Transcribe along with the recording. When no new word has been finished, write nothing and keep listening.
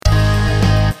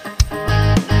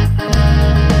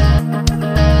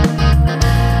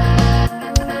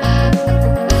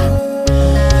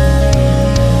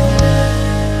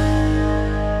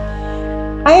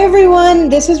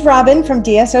this is Robin from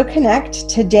DSO Connect.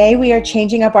 Today we are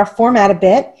changing up our format a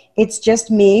bit. It's just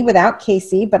me without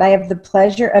Casey, but I have the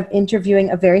pleasure of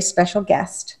interviewing a very special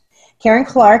guest. Karen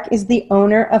Clark is the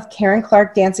owner of Karen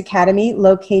Clark Dance Academy,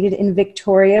 located in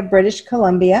Victoria, British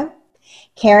Columbia.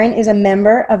 Karen is a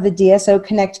member of the DSO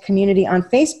Connect community on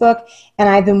Facebook, and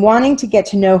I've been wanting to get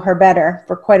to know her better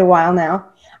for quite a while now.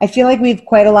 I feel like we have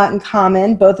quite a lot in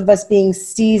common, both of us being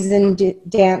seasoned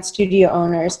dance studio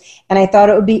owners, and I thought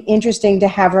it would be interesting to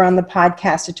have her on the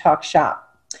podcast to talk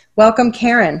shop. Welcome,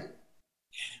 Karen.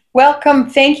 Welcome.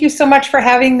 Thank you so much for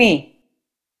having me.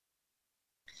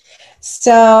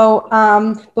 So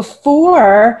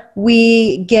before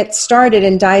we get started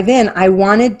and dive in, I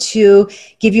wanted to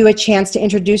give you a chance to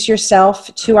introduce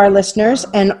yourself to our listeners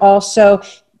and also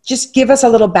just give us a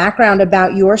little background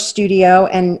about your studio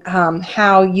and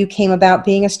how you came about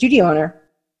being a studio owner.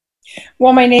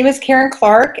 Well, my name is Karen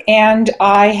Clark, and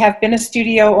I have been a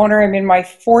studio owner. I'm in my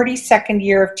 42nd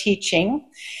year of teaching.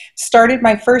 Started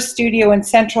my first studio in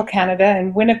Central Canada,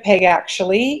 in Winnipeg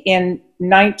actually, in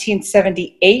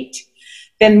 1978.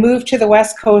 Then moved to the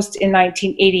West Coast in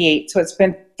 1988. So it's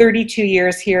been 32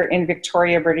 years here in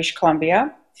Victoria, British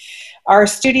Columbia. Our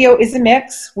studio is a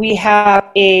mix. We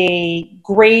have a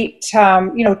great,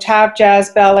 tap, jazz,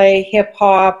 ballet, hip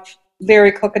hop,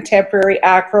 lyrical, contemporary,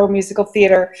 acro, musical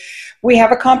theater. We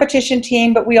have a competition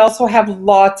team, but we also have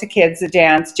lots of kids that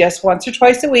dance just once or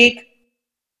twice a week.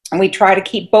 And we try to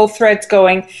keep both threads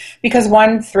going because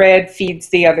one thread feeds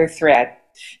the other thread,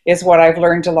 is what I've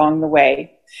learned along the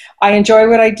way. I enjoy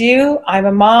what I do. I'm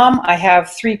a mom. I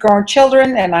have 3 grown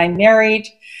children, and I'm married.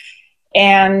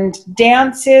 And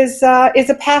dance is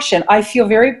a passion. I feel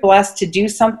very blessed to do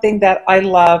something that I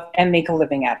love and make a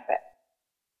living out of it.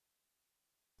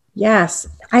 Yes,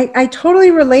 I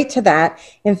totally relate to that.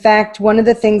 In fact, one of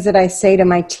the things that I say to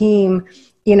my team,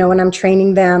 when I'm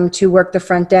training them to work the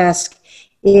front desk,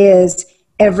 is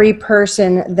every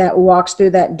person that walks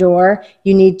through that door,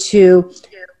 you need to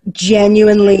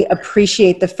genuinely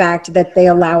appreciate the fact that they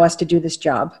allow us to do this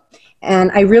job.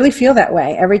 And I really feel that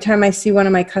way. Every time I see one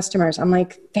of my customers, I'm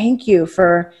like, thank you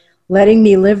for letting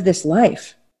me live this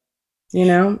life. I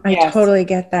Yes. Totally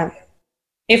get that.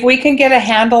 If we can get a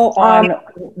handle on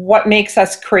what makes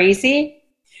us crazy,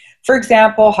 for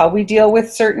example, how we deal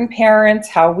with certain parents,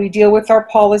 how we deal with our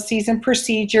policies and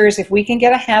procedures, if we can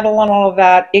get a handle on all of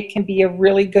that, it can be a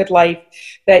really good life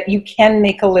that you can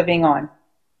make a living on.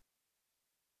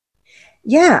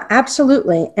 Yeah,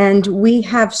 absolutely. And we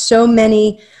have so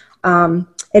many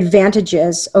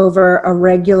advantages over a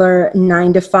regular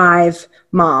 9-to-5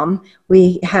 mom.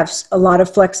 We have a lot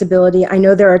of flexibility. I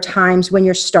know there are times when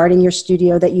you're starting your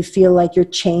studio that you feel like you're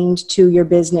chained to your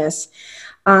business.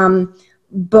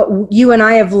 But you and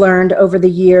I have learned over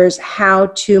the years how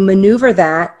to maneuver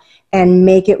that and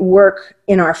make it work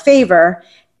in our favor.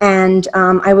 And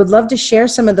I would love to share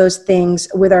some of those things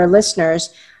with our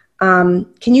listeners. Can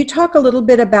you talk a little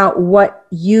bit about what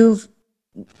you've,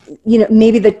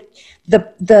 maybe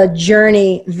the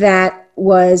journey that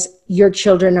was your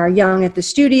children are young at the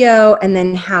studio, and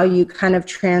then how you kind of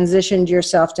transitioned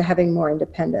yourself to having more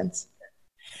independence?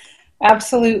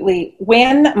 Absolutely.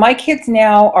 When my kids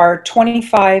now are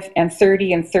 25 and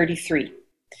 30 and 33.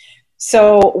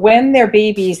 So when they're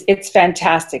babies, it's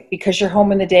fantastic because you're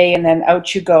home in the day and then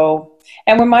out you go.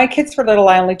 And when my kids were little,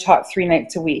 I only taught 3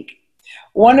 nights a week.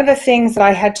 One of the things that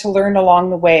I had to learn along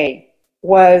the way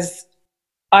was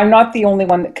I'm not the only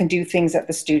one that can do things at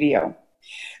the studio.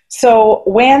 So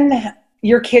when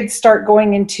your kids start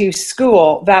going into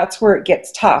school, that's where it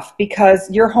gets tough because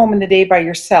you're home in the day by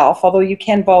yourself, although you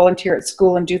can volunteer at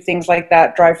school and do things like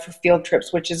that, drive for field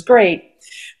trips, which is great.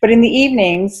 But in the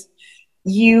evenings,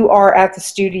 you are at the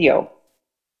studio.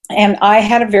 And I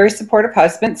had a very supportive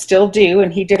husband, still do,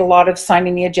 and he did a lot of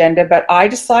signing the agenda. But I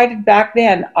decided back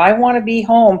then I want to be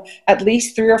home at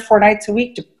least 3 or 4 nights a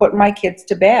week to put my kids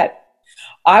to bed.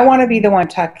 I want to be the one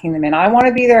tucking them in. I want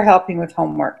to be there helping with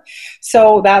homework.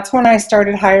 So that's when I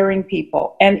started hiring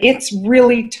people. And it's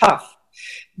really tough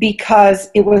because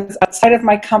it was outside of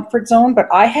my comfort zone. But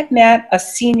I had met a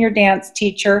senior dance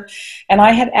teacher, and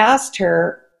I had asked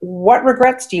her, what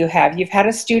regrets do you have? You've had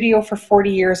a studio for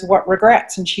 40 years. What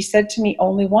regrets? And she said to me,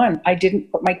 only one. I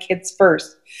didn't put my kids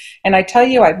first. And I tell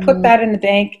you, I put that in the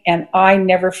bank, and I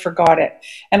never forgot it.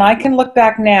 And I can look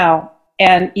back now,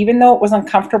 and even though it was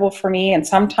uncomfortable for me, and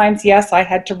sometimes, yes, I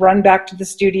had to run back to the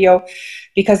studio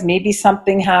because maybe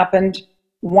something happened.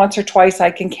 Once or twice I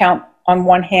can count on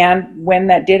one hand when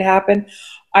that did happen.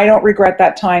 I don't regret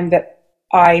that time that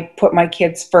I put my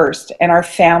kids first and our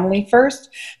family first,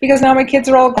 because now my kids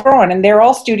are all grown and they're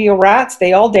all studio rats.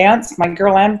 They all dance, my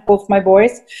girl and both my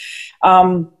boys.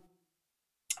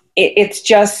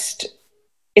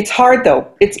 it's hard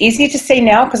though. It's easy to say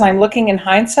now because I'm looking in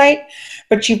hindsight,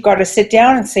 but you've got to sit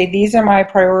down and say, these are my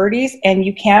priorities, and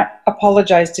you can't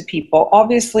apologize to people.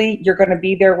 Obviously, you're going to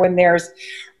be there when there's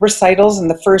recitals in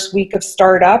the first week of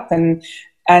startup and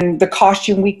the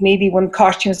costume week, maybe when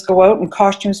costumes go out and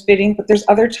costumes fitting, but there's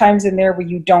other times in there where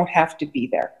you don't have to be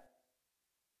there.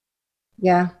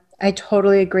 Yeah, I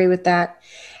totally agree with that.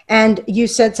 And you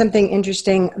said something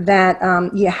interesting that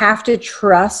you have to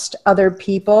trust other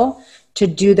people to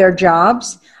do their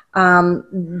jobs. What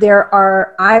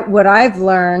I've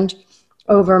learned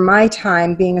over my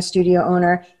time being a studio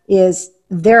owner is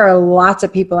there are lots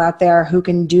of people out there who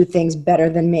can do things better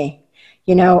than me.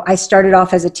 You know, I started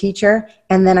off as a teacher,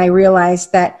 and then I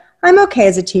realized that I'm okay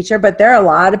as a teacher, but there are a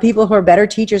lot of people who are better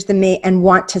teachers than me and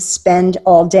want to spend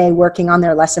all day working on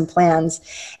their lesson plans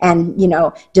and, you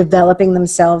know, developing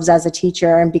themselves as a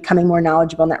teacher and becoming more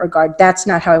knowledgeable in that regard. That's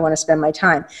not how I want to spend my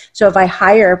time. So if I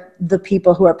hire the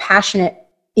people who are passionate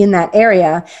in that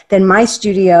area, then my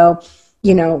studio,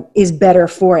 you know, is better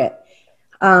for it.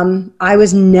 I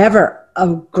was never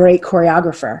a great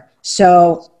choreographer.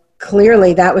 So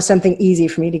clearly that was something easy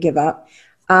for me to give up.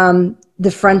 The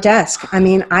front desk. I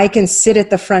mean, I can sit at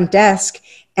the front desk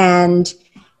and,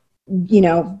 you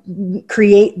know,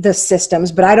 create the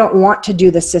systems, but I don't want to do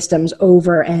the systems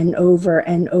over and over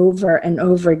and over and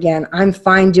over again. I'm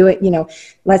fine doing, you know,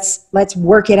 let's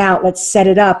work it out. Let's set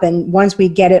it up. And once we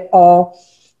get it all,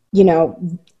 you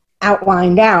know,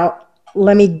 outlined out,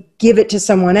 let me give it to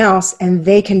someone else and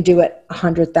they can do it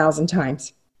 100,000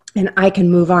 times. And I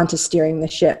can move on to steering the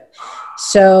ship.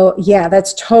 So yeah,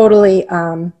 that's totally,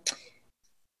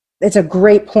 it's a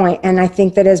great point. And I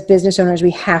think that as business owners, we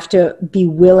have to be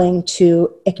willing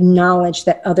to acknowledge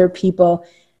that other people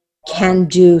can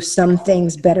do some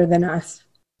things better than us.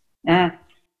 Yeah.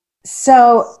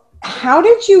 So how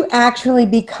did you actually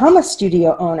become a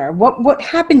studio owner? What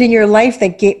happened in your life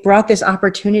that brought this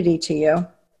opportunity to you?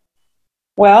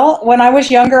 Well, when I was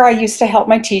younger, I used to help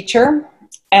my teacher,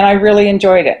 and I really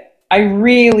enjoyed it.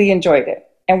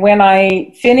 And when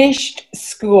I finished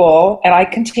school and I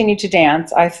continued to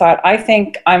dance, I thought, I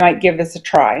think I might give this a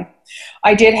try.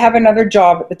 I did have another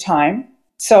job at the time.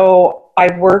 So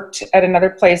I worked at another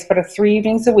place, but 3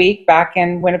 evenings a week back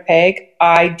in Winnipeg.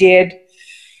 I did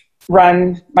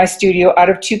run my studio out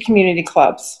of 2 community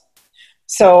clubs.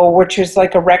 So, which was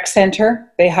like a rec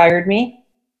center. They hired me.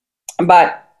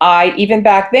 But even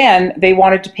back then, they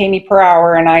wanted to pay me per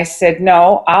hour. And I said,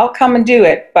 no, I'll come and do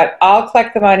it, but I'll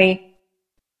collect the money.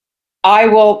 I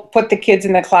will put the kids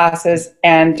in the classes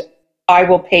and I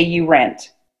will pay you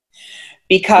rent.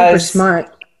 Because super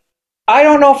smart. I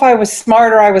don't know if I was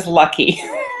smart or I was lucky.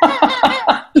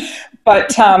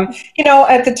 But, you know,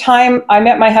 at the time I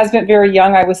met my husband very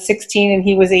young. I was 16 and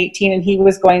he was 18 and he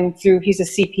was he's a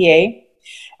CPA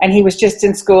and he was just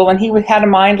in school and he had a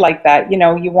mind like that. You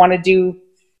know, you want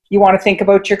to think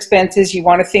about your expenses. You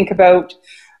want to think about,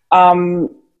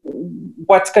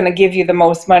 what's going to give you the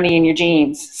most money in your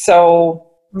jeans. So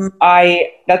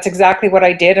that's exactly what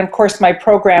I did. And of course, my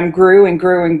program grew and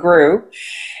grew and grew.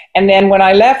 And then when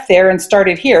I left there and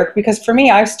started here, because for me,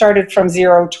 I've started from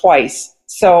zero twice.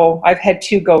 So I've had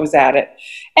 2 goes at it.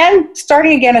 And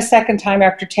starting again a second time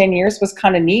after 10 years was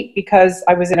kind of neat because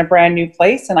I was in a brand new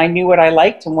place and I knew what I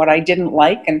liked and what I didn't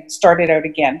like and started out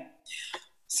again.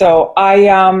 So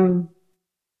I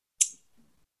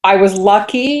was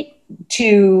lucky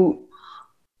to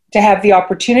have the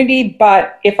opportunity,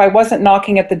 but if I wasn't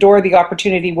knocking at the door, the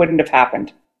opportunity wouldn't have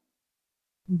happened.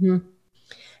 Mm-hmm.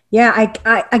 Yeah,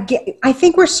 I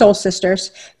think we're soul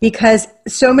sisters because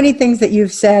so many things that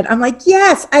you've said, I'm like,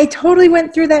 yes, I totally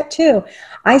went through that too.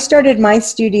 I started my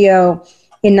studio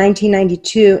in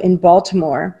 1992 in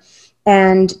Baltimore,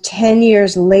 and 10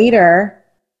 years later,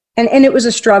 and it was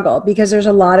a struggle because there's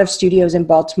a lot of studios in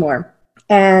Baltimore,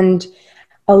 and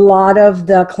a lot of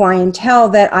the clientele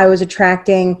that I was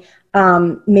attracting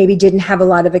maybe didn't have a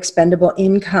lot of expendable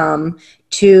income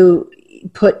to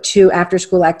put to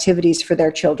after-school activities for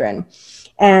their children.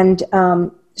 And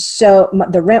so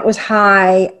the rent was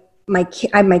high. My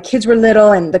kids were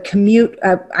little, and the commute,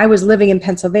 I was living in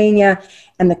Pennsylvania,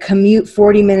 and the commute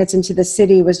 40 minutes into the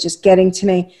city was just getting to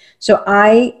me. So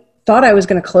I thought I was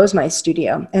going to close my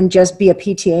studio and just be a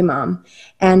PTA mom.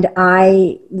 And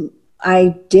I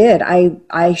did.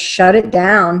 I shut it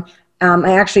down.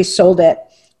 I actually sold it.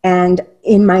 And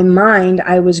in my mind,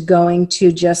 I was going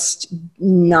to just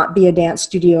not be a dance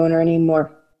studio owner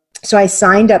anymore. So I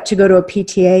signed up to go to a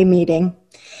PTA meeting,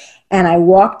 and I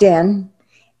walked in,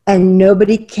 and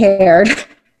nobody cared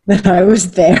that I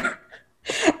was there.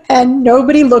 And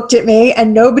nobody looked at me,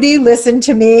 and nobody listened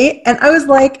to me. And I was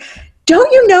like,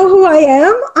 don't you know who I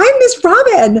am? I'm Miss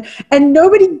Robin. And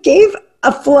nobody gave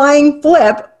a flying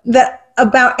flip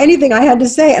about anything I had to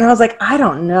say. And I was like, I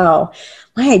don't know.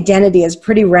 My identity is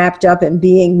pretty wrapped up in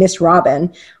being Miss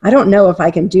Robin. I don't know if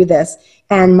I can do this.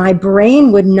 And my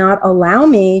brain would not allow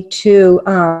me to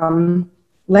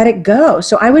let it go.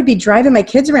 So I would be driving my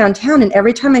kids around town, and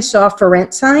every time I saw a for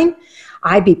rent sign,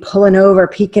 I'd be pulling over,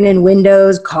 peeking in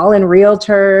windows, calling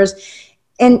realtors.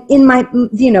 And in my,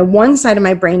 one side of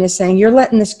my brain is saying, you're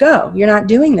letting this go. You're not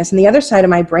doing this. And the other side of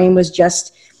my brain was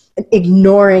just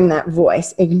ignoring that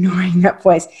voice.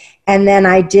 And then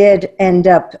I did end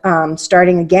up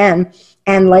starting again.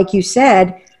 And like you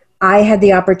said, I had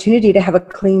the opportunity to have a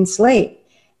clean slate.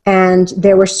 And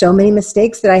there were so many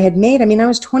mistakes that I had made. I mean, I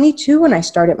was 22 when I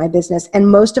started my business, and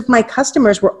most of my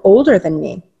customers were older than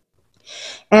me.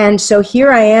 And so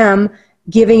here I am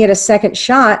giving it a second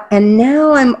shot, and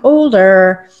now I'm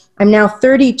older. I'm now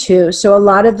 32. So a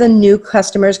lot of the new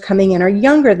customers coming in are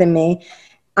younger than me.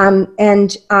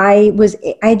 And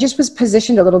I just was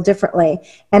positioned a little differently.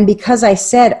 And because I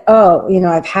said,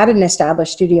 I've had an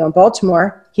established studio in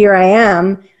Baltimore, here I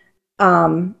am.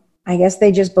 I guess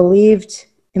they just believed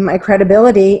in my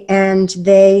credibility, and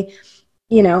they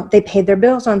paid their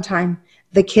bills on time.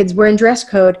 The kids were in dress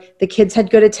code. The kids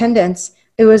had good attendance.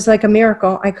 It was like a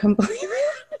miracle. I couldn't believe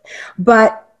it.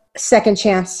 But second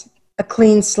chance, a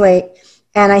clean slate.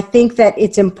 And I think that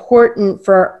it's important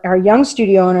for our young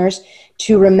studio owners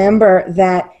to remember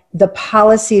that the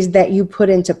policies that you put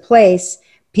into place,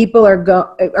 people are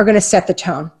going to set the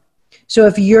tone. So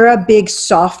if you're a big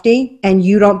softy and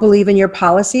you don't believe in your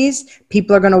policies,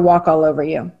 people are going to walk all over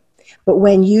you. But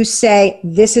when you say,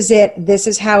 this is it, this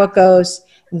is how it goes,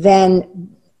 and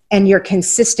you're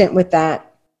consistent with that,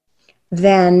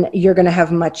 then you're going to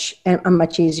have a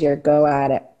much easier go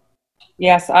at it.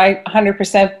 Yes, I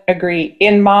 100% agree.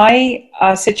 In my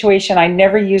situation, I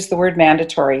never use the word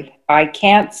mandatory. I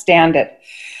can't stand it.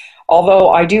 Although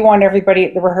I do want everybody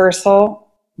at the rehearsal,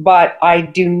 but I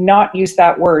do not use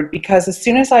that word, because as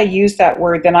soon as I use that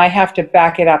word, then I have to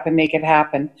back it up and make it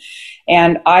happen.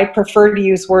 And I prefer to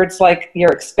use words like,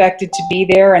 you're expected to be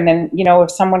there. And then,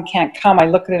 if someone can't come, I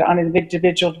look at it on an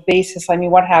individual basis. I mean,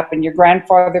 what happened? Your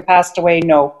grandfather passed away?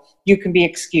 No, you can be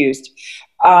excused.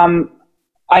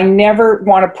 I never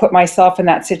want to put myself in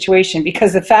that situation,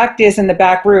 because the fact is, in the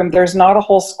back room, there's not a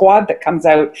whole squad that comes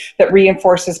out that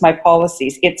reinforces my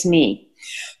policies. It's me.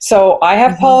 So I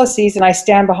have policies and I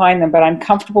stand behind them, but I'm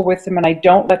comfortable with them, and I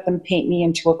don't let them paint me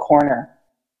into a corner.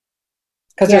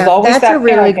 Because there's always that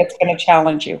parent that's going to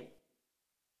challenge you.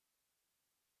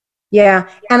 Yeah.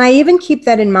 And I even keep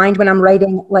that in mind when I'm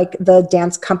writing like the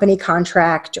dance company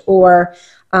contract or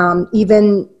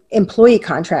even employee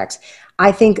contracts.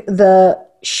 I think the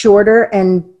shorter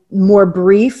and more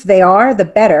brief they are, the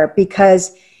better,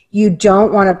 because you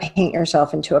don't want to paint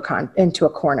yourself into a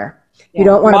corner. Yeah. You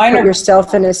don't want to put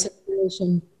yourself in a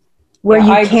situation where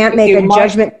you can't make a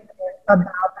judgment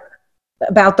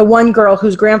about the one girl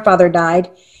whose grandfather died.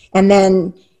 And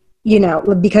then,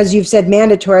 because you've said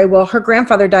mandatory, well, her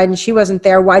grandfather died and she wasn't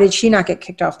there. Why did she not get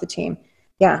kicked off the team?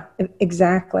 Yeah,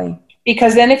 exactly.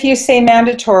 Because then if you say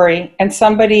mandatory and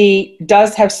somebody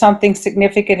does have something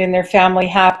significant in their family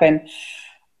happen,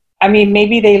 I mean,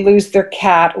 maybe they lose their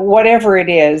cat, whatever it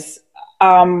is,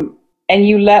 and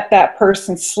you let that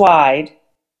person slide,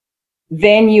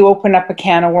 then you open up a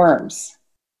can of worms.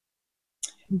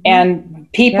 Mm-hmm.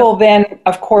 And people then,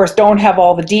 of course, don't have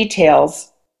all the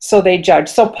details, so they judge.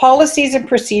 So policies and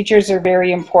procedures are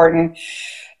very important.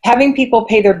 Having people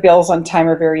pay their bills on time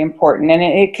are very important. And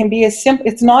it can be as simple,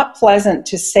 it's not pleasant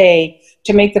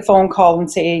to make the phone call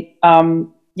and say,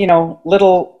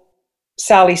 little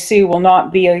Sally Sue will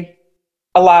not be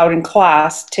allowed in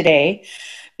class today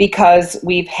because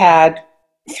we've had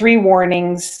 3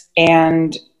 warnings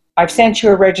and I've sent you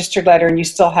a registered letter and you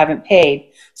still haven't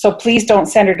paid. So please don't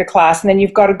send her to class. And then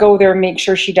you've got to go there and make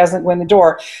sure she doesn't win the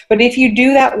door. But if you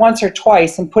do that once or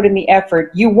twice and put in the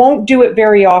effort, you won't do it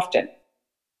very often.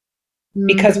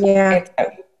 Because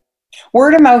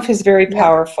word of mouth is very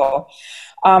powerful.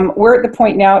 We're at the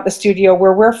point now at the studio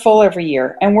where we're full every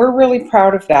year, and we're really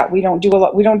proud of that. We don't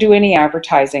do any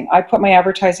advertising. I put my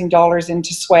advertising dollars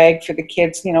into swag for the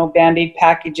kids, Band-Aid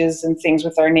packages and things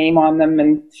with our name on them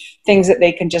and things that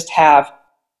they can just have.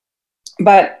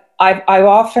 But I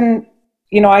often,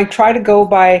 I try to go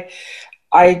by,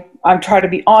 I try to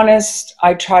be honest.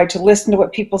 I try to listen to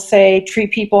what people say,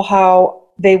 treat people how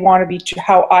they want to be,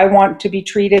 how I want to be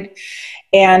treated.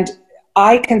 And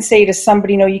I can say to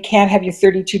somebody, no, you can't have your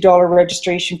 $32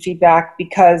 registration fee back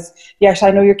because, yes,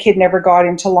 I know your kid never got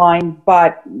into line,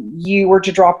 but you were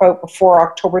to drop out before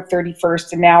October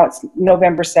 31st, and now it's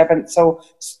November 7th, so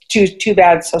too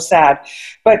bad, so sad.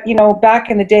 But, back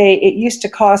in the day, it used to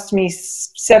cost me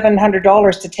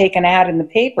 $700 to take an ad in the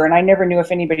paper, and I never knew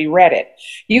if anybody read it.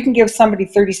 You can give somebody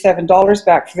 $37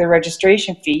 back for their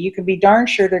registration fee. You can be darn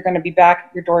sure they're going to be back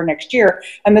at your door next year,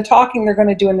 and the talking they're going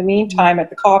to do in the meantime at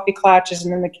the coffee clutches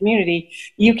and in the community,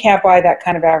 you can't buy that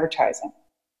kind of advertising.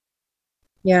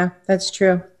 Yeah, that's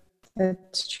true.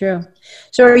 That's true.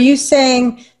 So are you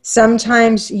saying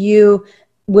sometimes you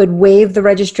would waive the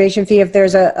registration fee if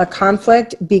there's a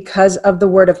conflict because of the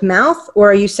word of mouth? Or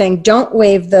are you saying don't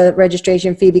waive the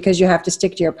registration fee because you have to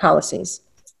stick to your policies?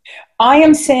 I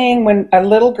am saying when a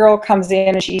little girl comes in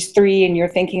and she's 3 and you're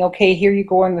thinking, okay, here you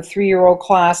go in the 3-year-old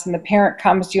class, and the parent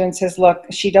comes to you and says, look,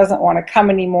 she doesn't want to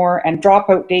come anymore and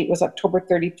dropout date was October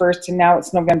 31st and now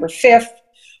it's November 5th,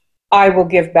 I will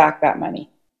give back that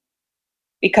money.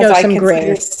 Because Show some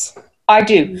grace. I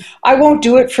do. I won't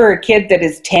do it for a kid that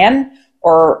is 10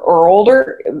 or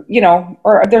older,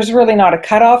 or there's really not a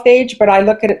cutoff age, but I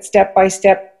look at it step by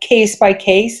step, case by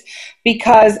case,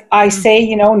 because I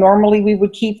say, normally we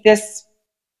would keep this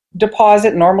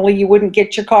deposit. Normally you wouldn't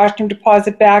get your costume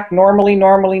deposit back. Normally,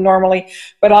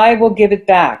 but I will give it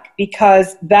back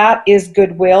because that is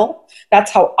goodwill.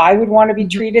 That's how I would want to be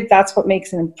treated. That's what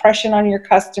makes an impression on your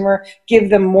customer.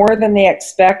 Give them more than they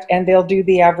expect and they'll do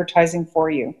the advertising for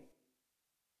you.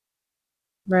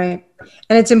 Right.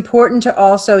 And it's important to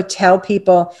also tell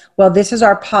people, well, this is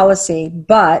our policy,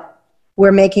 but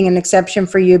we're making an exception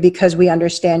for you because we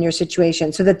understand your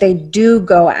situation, so that they do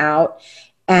go out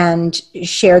and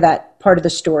share that part of the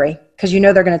story, because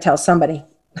they're going to tell somebody.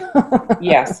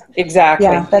 Yes, exactly.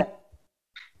 Yeah.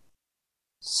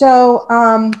 So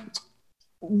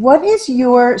what is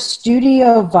your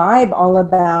studio vibe all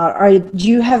about? Do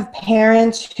you have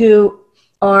parents who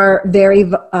are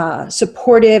very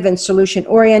supportive and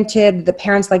solution-oriented? The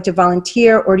parents like to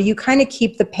volunteer, or do you kind of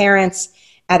keep the parents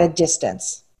at a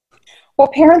distance? Well,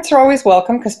 parents are always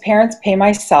welcome because parents pay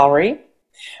my salary.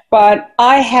 But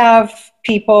I have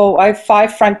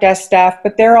 5 front desk staff,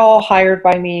 but they're all hired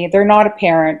by me. They're not a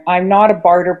parent. I'm not a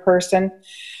barter person.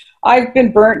 I've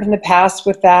been burnt in the past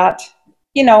with that.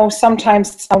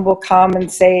 Sometimes someone will come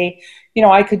and say,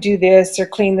 I could do this or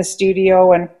clean the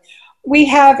studio, and we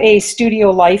have a studio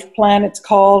life plan, it's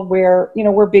called, where,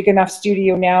 we're big enough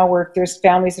studio now where if there's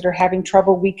families that are having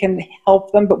trouble, we can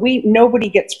help them. But nobody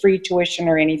gets free tuition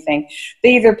or anything.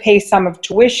 They either pay some of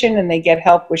tuition and they get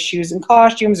help with shoes and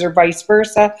costumes, or vice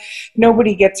versa.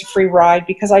 Nobody gets a free ride,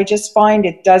 because I just find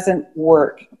it doesn't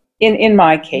work in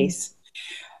my case.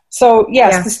 So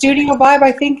yes, The studio vibe,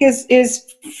 I think,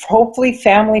 is hopefully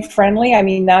family friendly. I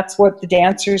mean, that's what the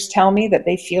dancers tell me, that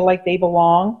they feel like they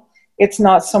belong. It's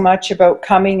not so much about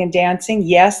coming and dancing.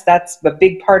 Yes, that's a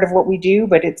big part of what we do,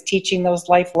 but it's teaching those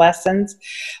life lessons,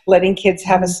 letting kids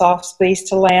have a soft space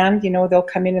to land. They'll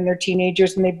come in and they're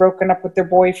teenagers and they've broken up with their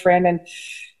boyfriend, and,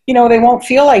 they won't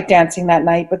feel like dancing that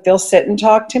night, but they'll sit and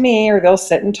talk to me, or they'll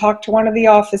sit and talk to one of the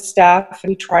office staff, and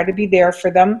we try to be there for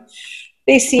them.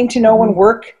 They seem to know when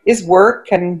work is work,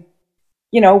 and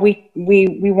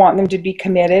we want them to be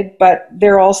committed, but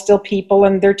they're all still people,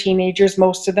 and they're teenagers,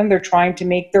 most of them. They're trying to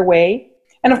make their way.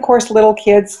 And of course, little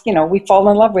kids, we fall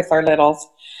in love with our littles.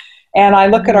 And I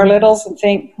look at our littles and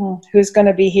think, who's going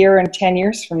to be here in 10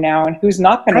 years from now, and who's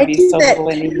not going to be so little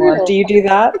anymore? Do you do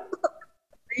that?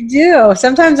 I do.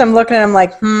 Sometimes I'm looking and I'm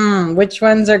like, which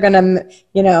ones are going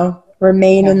to,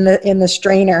 remain in the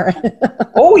strainer.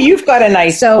 Oh, you've got a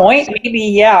nice point.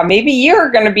 Maybe you're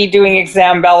going to be doing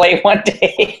exam ballet one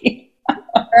day.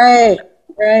 Right.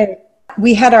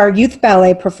 We had our youth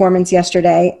ballet performance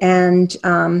yesterday, and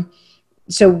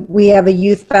so we have a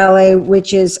youth ballet,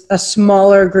 which is a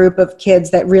smaller group of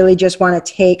kids that really just want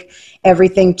to take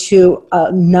everything to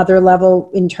another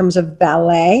level in terms of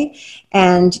ballet.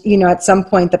 And, at some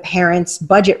point the parents'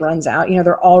 budget runs out.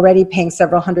 They're already paying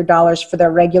several $100s for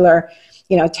their regular,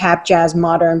 tap, jazz,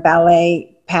 modern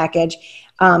ballet package.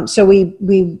 So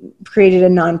we created a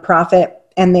nonprofit,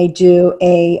 and they do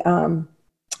a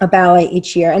ballet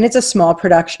each year, and it's a small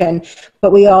production,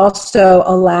 but we also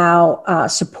allow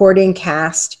supporting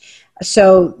cast.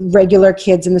 So regular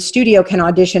kids in the studio can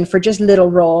audition for just little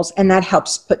roles, and that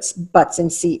helps put butts in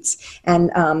seats,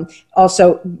 and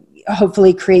also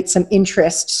hopefully create some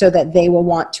interest so that they will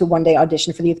want to one day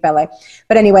audition for the youth ballet.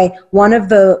 But anyway, one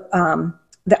of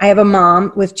I have a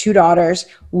mom with 2 daughters.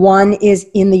 One is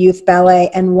in the youth ballet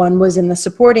and one was in the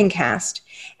supporting cast.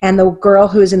 And the girl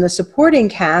who's in the supporting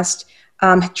cast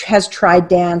has tried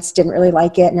dance, didn't really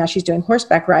like it. Now she's doing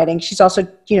horseback riding. She's also,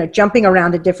 jumping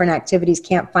around to different activities,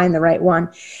 can't find the right one.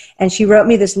 And she wrote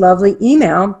me this lovely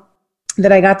email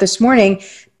that I got this morning,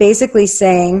 basically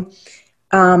saying,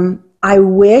 I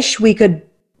wish we could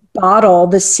bottle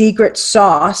the secret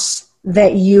sauce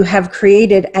that you have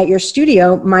created at your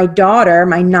studio. My daughter,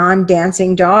 my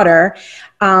non-dancing daughter,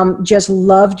 just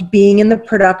loved being in the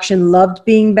production, loved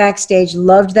being backstage,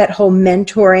 loved that whole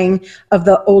mentoring of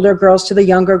the older girls to the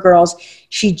younger girls.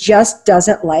 She just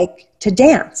doesn't like to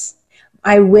dance.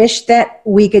 I wish that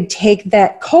we could take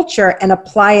that culture and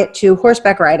apply it to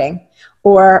horseback riding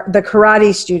or the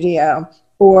karate studio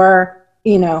or,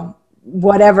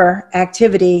 whatever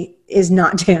activity is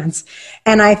not dance.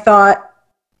 And I thought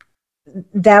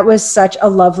that was such a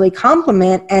lovely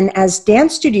compliment. And as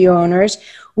dance studio owners,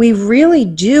 we really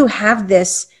do have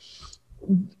this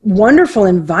wonderful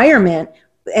environment,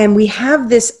 and we have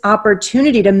this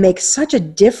opportunity to make such a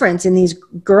difference in these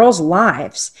girls'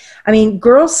 lives. I mean,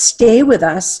 girls stay with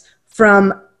us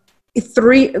from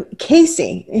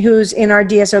Casey, who's in our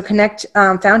DSO Connect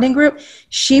founding group.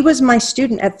 She was my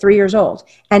student at 3 years old.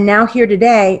 And now here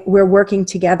today, we're working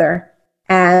together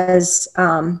as,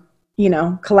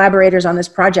 collaborators on this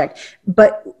project.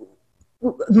 But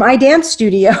my dance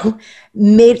studio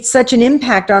made such an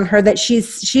impact on her that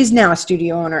she's now a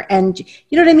studio owner. And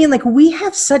you know what I mean? Like, we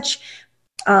have such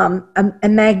a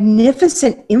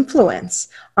magnificent influence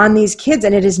on these kids,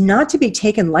 and it is not to be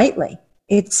taken lightly.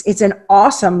 It's an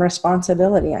awesome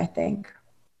responsibility, I think.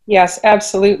 Yes,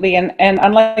 absolutely. And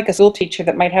unlike a school teacher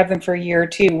that might have them for a year or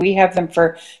two, we have them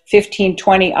for 15,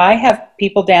 20. I have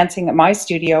people dancing at my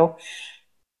studio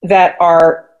that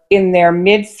are in their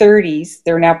mid-30s.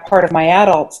 They're now part of my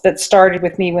adults that started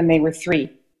with me when they were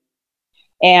 3.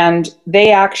 And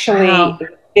they actually, wow.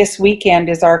 This weekend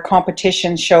is our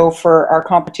competition show for our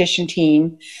competition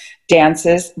team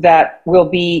dances that will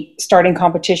be starting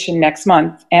competition next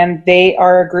month. And they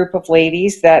are a group of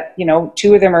ladies that,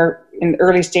 2 of them are in the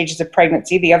early stages of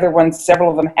pregnancy. The other ones,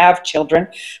 several of them have children,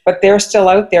 but they're still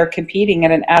out there competing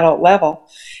at an adult level.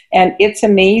 And it's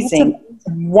amazing.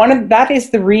 That is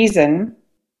the reason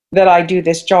that I do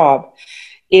this job,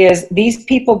 is these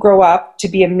people grow up to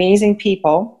be amazing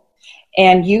people.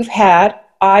 And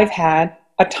I've had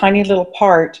a tiny little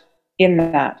part in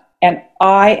that. And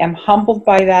I am humbled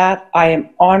by that. I am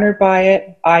honored by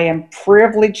it. I am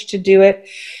privileged to do it.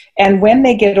 And when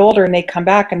they get older and they come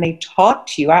back and they talk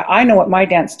to you, I know what my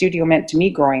dance studio meant to me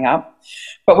growing up.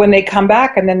 But when they come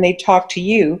back and then they talk to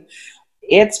you,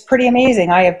 it's pretty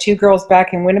amazing. I have 2 girls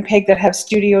back in Winnipeg that have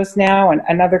studios now, and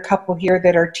another couple here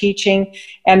that are teaching.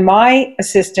 And my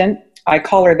assistant, I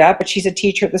call her that, but she's a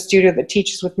teacher at the studio that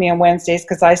teaches with me on Wednesdays,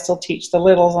 because I still teach the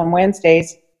littles on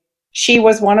Wednesdays. She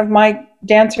was one of my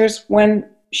dancers when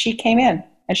she came in,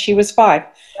 and she was 5.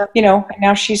 Yep.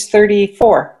 Now she's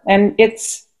 34, and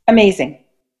it's amazing.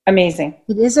 Amazing.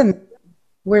 It is.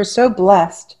 We're so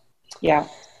blessed. Yeah.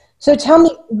 So tell me,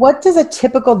 what does a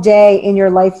typical day in your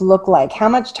life look like? How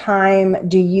much time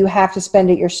do you have to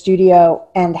spend at your studio,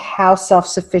 and how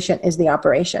self-sufficient is the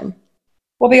operation?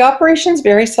 Well, the operation's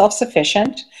very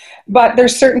self-sufficient, but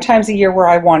there's certain times a year where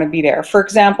I want to be there. For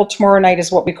example, tomorrow night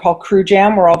is what we call Crew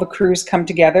Jam, where all the crews come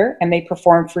together and they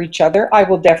perform for each other. I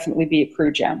will definitely be at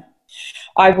Crew Jam.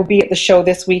 I will be at the show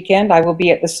this weekend. I will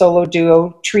be at the solo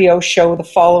duo trio show the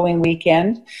following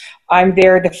weekend. I'm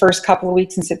there the first couple of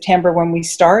weeks in September when we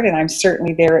start, and I'm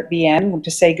certainly there at the end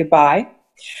to say goodbye.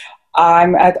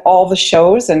 I'm at all the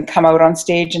shows and come out on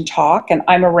stage and talk, and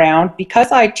I'm around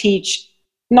because I teach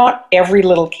not every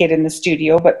little kid in the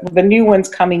studio, but the new ones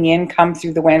coming in come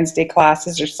through the Wednesday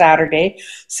classes or Saturday.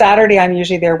 Saturday, I'm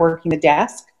usually there working the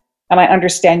desk, and I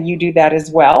understand you do that as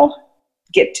well.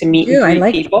 Get to meet and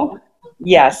greet people.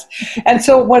 Yes. And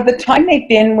so by the time they've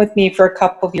been with me for a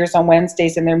couple of years on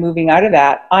Wednesdays and they're moving out of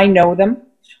that, I know them.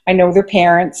 I know their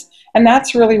parents. And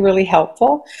that's really, really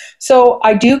helpful. So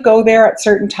I do go there at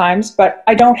certain times, but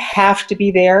I don't have to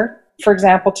be there. For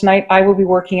example, tonight I will be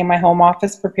working in my home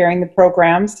office preparing the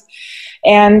programs.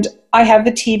 And I have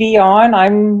the TV on.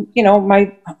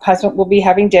 My husband will be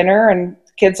having dinner, and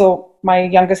my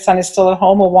youngest son is still at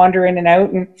home, will wander in and out.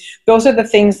 And those are the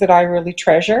things that I really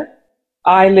treasure.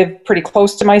 I live pretty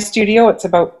close to my studio. It's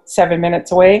about 7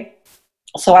 minutes away,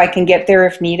 so I can get there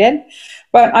if needed.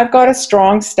 But I've got a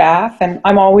strong staff, and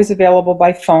I'm always available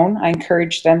by phone. I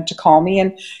encourage them to call me.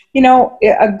 And,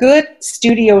 a good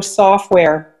studio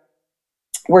software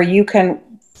where you can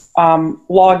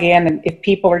log in, and if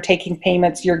people are taking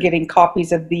payments, you're getting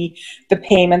copies of the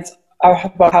payments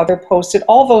about how they're posted.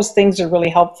 All those things are really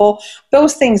helpful.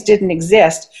 Those things didn't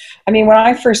exist. I mean, when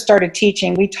I first started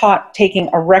teaching, we taught taking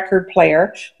a record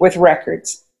player with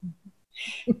records.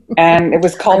 And it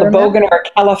was called a Bogan or a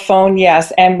telephone,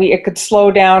 yes. And it could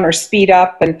slow down or speed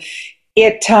up. And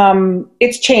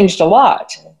it's changed a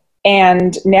lot.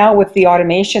 And now with the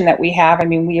automation that we have, I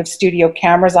mean, we have studio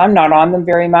cameras. I'm not on them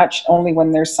very much, only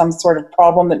when there's some sort of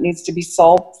problem that needs to be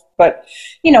solved. But,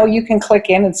 you know, you can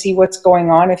click in and see what's going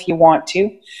on if you want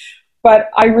to. But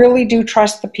I really do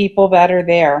trust the people that are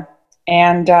there.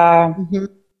 And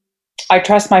I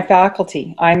trust my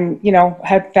faculty.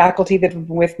 Had faculty that have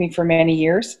been with me for many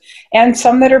years and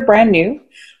some that are brand new.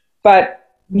 But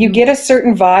you get a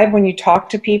certain vibe when you talk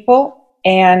to people.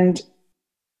 And,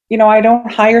 you know, I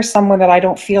don't hire someone that I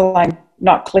don't feel I'm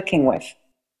not clicking with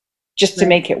just to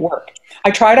make it work.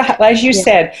 I try to, as you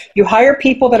said, you hire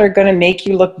people that are going to make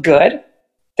you look good,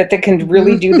 that they can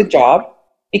really do the job,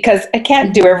 because I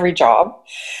can't do every job.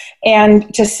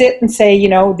 And to sit and say, you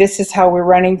know, this is how we're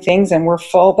running things and we're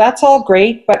full, that's all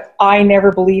great, but I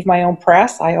never believe my own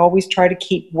press. I always try to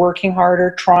keep working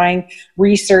harder, trying,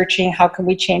 researching, how can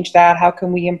we change that? How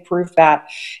can we improve that?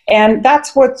 And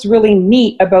that's what's really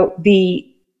neat about the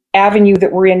avenue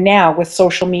that we're in now with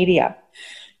social media.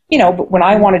 You know, but when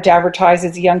I wanted to advertise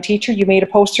as a young teacher, you made a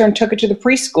poster and took it to the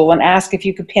preschool and asked if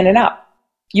you could pin it up.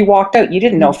 You walked out, you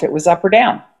didn't know if it was up or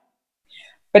down.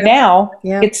 But now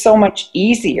it's so much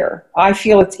easier. I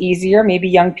feel it's easier. Maybe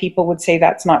young people would say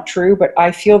that's not true, but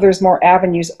I feel there's more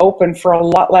avenues open for a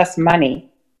lot less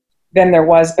money than there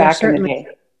was back in the day.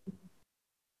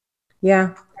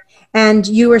 Yeah. And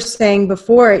you were saying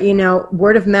before, you know,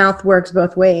 word of mouth works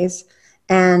both ways.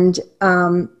 And,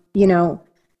 you know,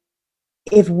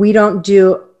 if we don't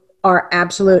do our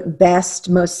absolute best,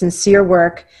 most sincere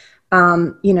work,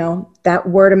 you know, that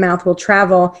word of mouth will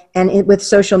travel. And with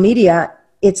social media,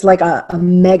 it's like a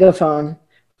megaphone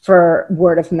for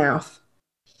word of mouth.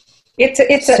 It's a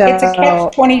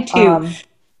catch-22.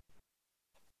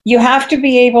 You have to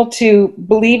be able to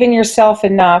believe in yourself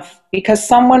enough, because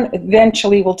someone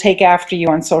eventually will take after you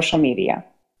on social media.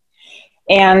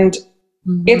 And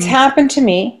it's happened to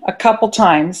me a couple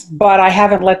times, but I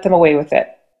haven't let them away with it.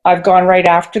 I've gone right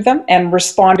after them and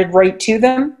responded right to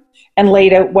them and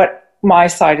laid out what my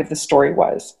side of the story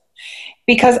was.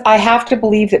 Because I have to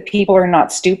believe that people are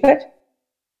not stupid.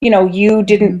 You know, you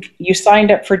signed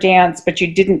up for dance, but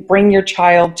you didn't bring your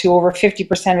child to over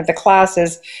 50% of the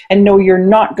classes and know you're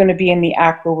not going to be in the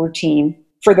acro routine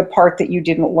for the part that you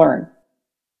didn't learn.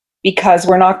 Because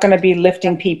we're not going to be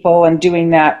lifting people and doing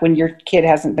that when your kid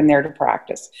hasn't been there to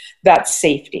practice. That's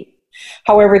safety.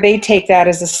 However, they take that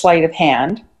as a sleight of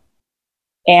hand.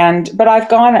 But I've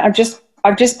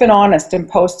just been honest and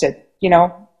posted, you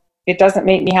know, it doesn't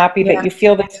make me happy that you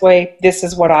feel this way. This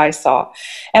is what I saw.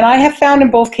 And I have found in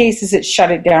both cases it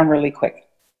shut it down really quick.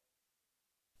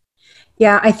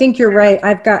 Yeah, I think you're right.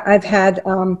 I've had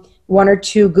one or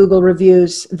two Google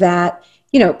reviews that,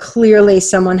 you know, clearly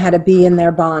someone had a bee in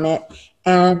their bonnet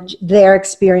and their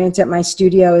experience at my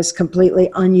studio is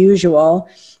completely unusual.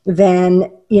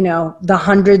 Then, you know, the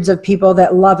hundreds of people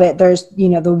that love it, there's, you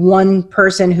know, the one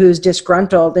person who's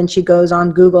disgruntled and she goes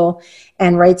on Google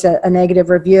and writes a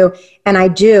negative review. And I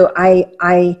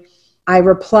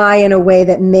reply in a way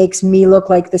that makes me look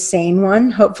like the sane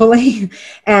one, hopefully.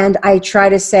 And I try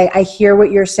to say, I hear what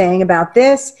you're saying about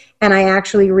this, and I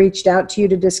actually reached out to you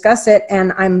to discuss it.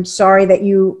 And I'm sorry that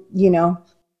you know,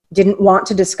 didn't want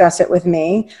to discuss it with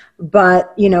me,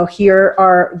 but, you know, here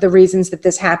are the reasons that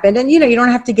this happened. And, you know, you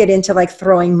don't have to get into like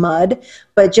throwing mud,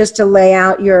 but just to lay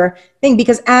out your thing,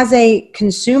 because as a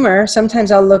consumer,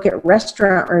 sometimes I'll look at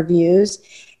restaurant reviews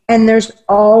and there's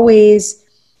always,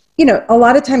 you know, a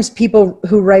lot of times people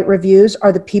who write reviews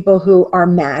are the people who are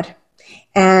mad.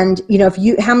 And, you know,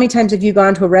 how many times have you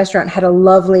gone to a restaurant, had a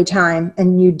lovely time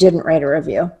and you didn't write a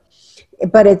review?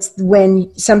 But it's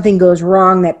when something goes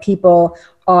wrong that people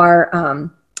are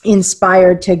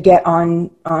inspired to get on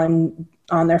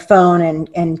their phone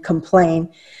and complain.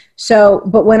 So,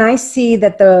 but when I see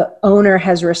that the owner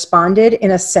has responded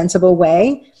in a sensible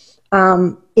way,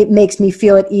 it makes me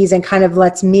feel at ease and kind of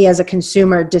lets me as a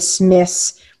consumer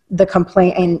dismiss the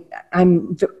complaint. And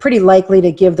I'm pretty likely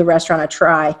to give the restaurant a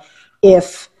try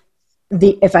if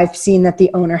I've seen that the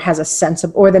owner has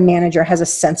or the manager has a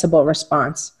sensible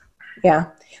response. Yeah.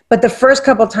 But the first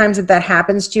couple of times that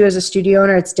happens to you as a studio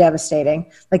owner, it's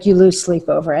devastating. Like you lose sleep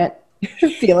over it.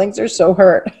 Your feelings are so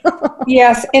hurt.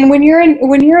 Yes. And when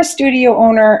you're a studio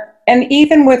owner, and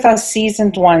even with us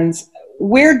seasoned ones,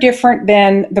 we're different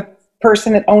than the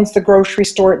person that owns the grocery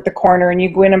store at the corner and you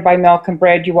go in and buy milk and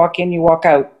bread, you walk in, you walk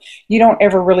out. You don't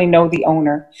ever really know the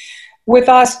owner. with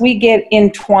us, we get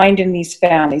entwined in these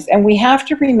families, and we have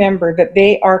to remember that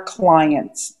they are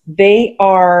clients. They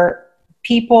are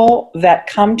people that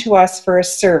come to us for a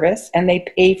service, and they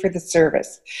pay for the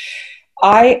service.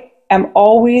 I am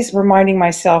always reminding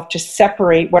myself to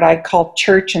separate what I call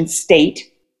church and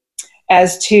state,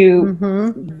 as to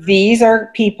these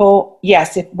are people,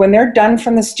 yes, when they're done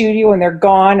from the studio and they're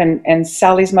gone, and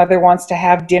Sally's mother wants to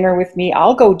have dinner with me,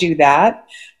 I'll go do that,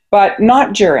 but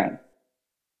not during.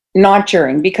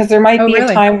 Because there might be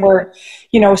really? A time where,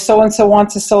 so-and-so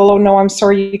wants a solo. No, I'm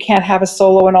sorry, you can't have a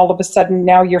solo. And all of a sudden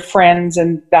now you're friends,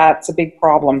 and that's a big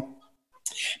problem.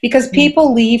 Because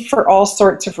people leave for all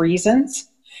sorts of reasons.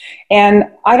 And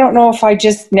I don't know if I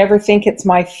just never think it's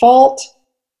my fault,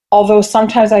 although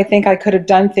sometimes I think I could have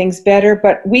done things better,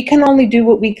 but we can only do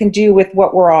what we can do with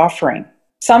what we're offering.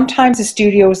 Sometimes a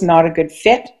studio is not a good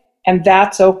fit, and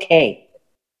that's okay.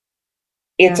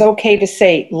 It's okay to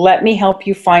say, let me help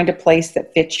you find a place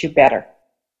that fits you better.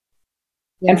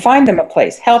 And find them a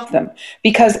place, help them.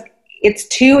 Because it's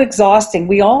too exhausting.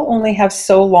 We all only have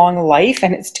so long life,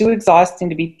 and it's too exhausting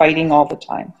to be fighting all the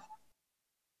time.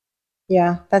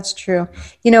 Yeah, that's true.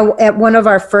 At one of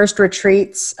our first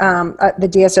retreats, the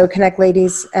DSO Connect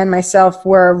ladies and myself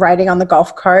were riding on the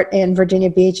golf cart in Virginia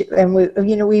Beach, and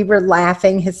we were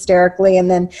laughing hysterically,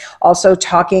 and then also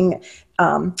talking,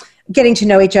 getting to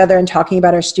know each other and talking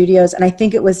about our studios. And I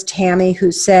think it was Tammy who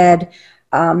said,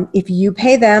 if you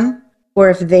pay them or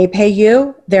if they pay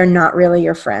you, they're not really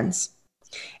your friends.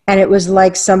 And it was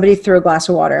like somebody threw a glass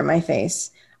of water in my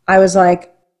face. I was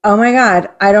like, oh my God,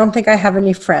 I don't think I have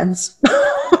any friends.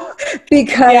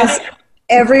 Because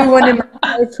everyone in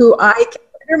my life who I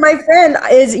consider my friend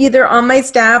is either on my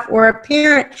staff or a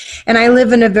parent. And I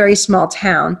live in a very small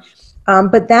town.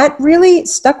 But that really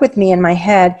stuck with me in my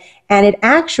head. And it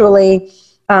actually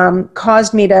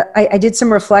caused me to, I did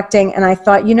some reflecting, and I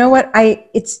thought, you know what, I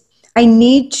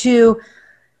need to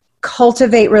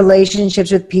cultivate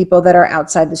relationships with people that are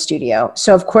outside the studio.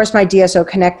 So of course my DSO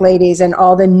Connect ladies and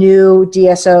all the new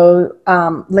DSO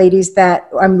ladies that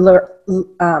I'm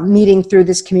meeting through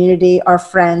this community are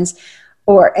friends,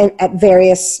 or at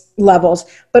various levels.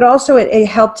 But also it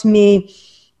helped me,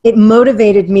 it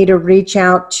motivated me to reach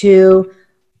out to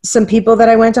some people that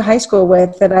I went to high school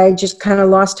with that I just kind of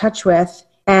lost touch with,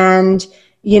 and,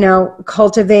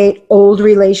 cultivate old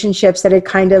relationships that had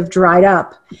kind of dried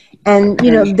up. And,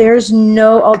 there's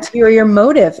no ulterior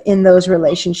motive in those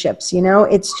relationships,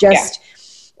 it's just,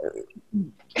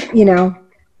 there's no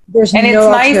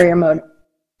ulterior motive.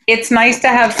 It's nice to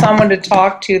have someone to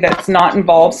talk to that's not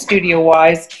involved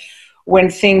studio-wise when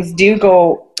things do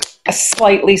go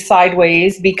slightly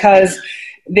sideways, because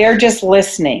they're just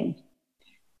listening.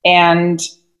 And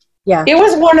it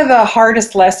was one of the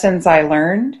hardest lessons I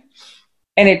learned,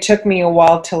 and it took me a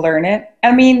while to learn it.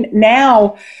 I mean,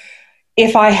 now,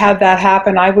 if I had that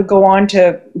happen, I would go on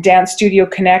to Dance Studio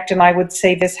Connect and I would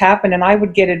say this happened, and I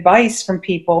would get advice from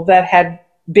people that had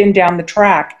been down the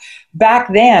track.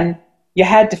 Back then, you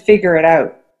had to figure it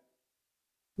out.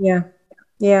 Yeah.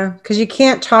 Yeah, because you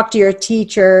can't talk to your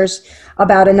teachers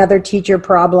about another teacher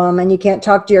problem, and you can't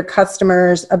talk to your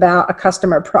customers about a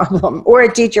customer problem or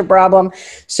a teacher problem.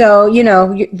 So,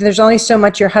 there's only so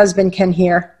much your husband can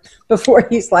hear before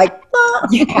he's like, ah.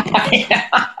 Yeah.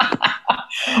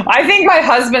 I think my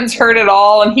husband's heard it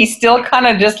all, and he still kind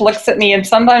of just looks at me, and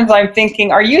sometimes I'm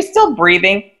thinking, are you still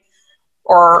breathing?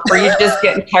 Or are you just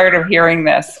getting tired of hearing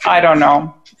this? I don't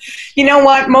know. You know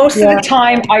what? Most of the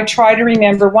time, I try to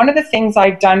remember. One of the things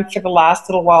I've done for the last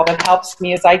little while that helps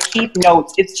me is I keep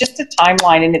notes. It's just a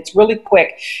timeline, and it's really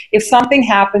quick. If something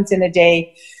happens in a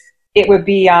day, it would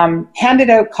be handed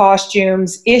out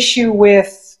costumes, issue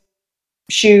with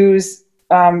shoes,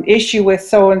 issue with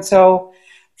so-and-so.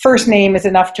 First name is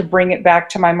enough to bring it back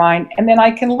to my mind. And then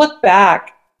I can look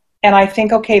back, and I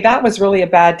think, okay, that was really a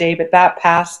bad day, but that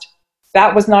passed.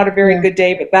 That was not a very good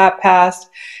day, but that passed.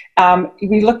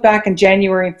 We look back in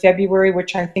January and February,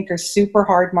 which I think are super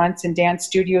hard months in dance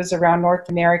studios around North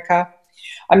America.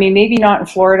 I mean, maybe not in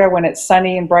Florida when it's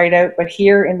sunny and bright out, but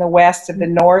here in the west and the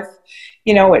north,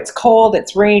 it's cold,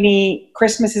 it's rainy,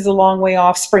 Christmas is a long way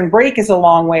off, spring break is a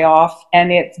long way off,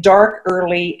 and it's dark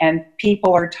early, and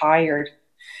people are tired,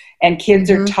 and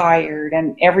kids are tired,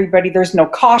 and there's no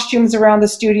costumes around the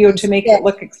studio to make it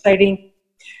look exciting.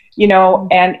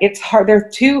 And it's hard. They're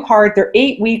too hard. They're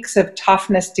 8 weeks of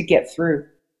toughness to get through.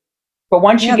 But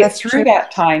once you get through that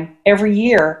time, every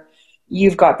year,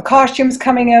 you've got the costumes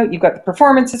coming out, you've got the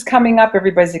performances coming up,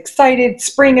 everybody's excited,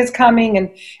 spring is coming,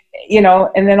 and,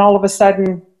 and then all of a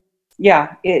sudden,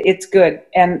 it's good.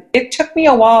 And it took me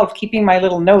a while of keeping my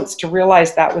little notes to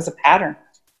realize that was a pattern.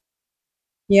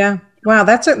 Yeah. Wow,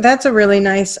 that's a really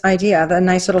nice idea, a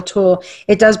nice little tool.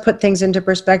 It does put things into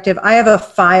perspective. I have a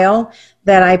file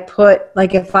that I put,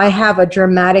 like if I have a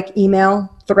dramatic email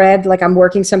thread, like I'm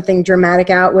working something dramatic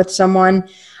out with someone,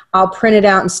 I'll print it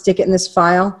out and stick it in this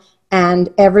file. And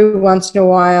every once in a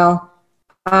while,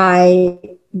 I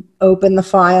open the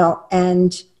file,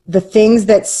 and the things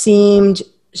that seemed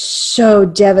so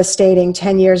devastating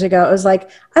 10 years ago, it was like,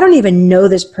 I don't even know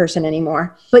this person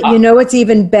anymore. But you know what's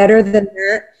even better than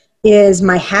that is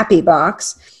my happy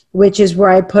box, which is where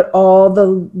I put all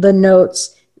the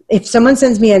notes. If someone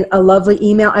sends me a lovely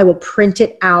email, I will print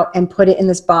it out and put it in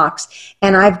this box.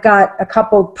 And I've got a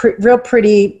couple real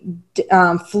pretty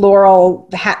floral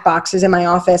hat boxes in my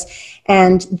office.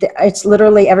 And it's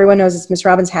literally, everyone knows it's Miss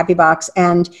Robin's Happy Box.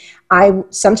 And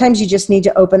sometimes you just need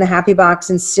to open the Happy Box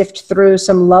and sift through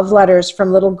some love letters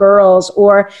from little girls,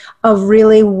 or a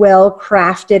really well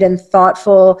crafted and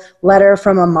thoughtful letter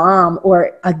from a mom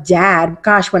or a dad.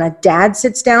 Gosh, when a dad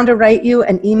sits down to write you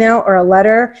an email or a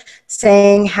letter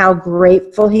saying how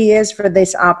grateful he is for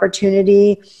this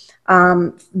opportunity,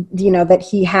 that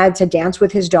he had to dance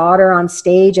with his daughter on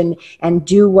stage and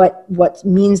do what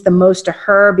means the most to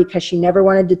her, because she never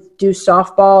wanted to do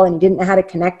softball and he didn't know how to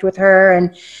connect with her.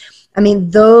 And I mean,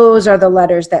 those are the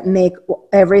letters that make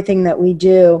everything that we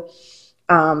do.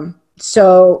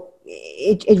 So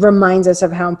it reminds us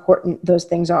of how important those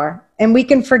things are. And we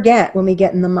can forget when we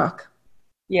get in the muck.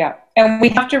 Yeah. And we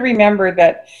have to remember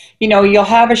that, you'll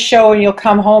have a show and you'll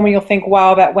come home and you'll think,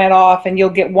 wow, that went off. And you'll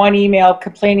get one email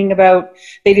complaining about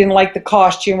they didn't like the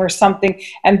costume or something.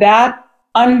 And that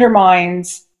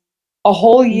undermines a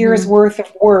whole year's worth of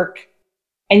work.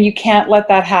 And you can't let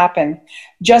that happen.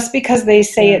 Just because they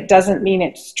say it doesn't mean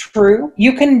it's true.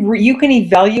 You can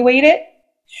evaluate it,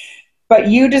 but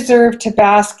you deserve to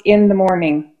bask in the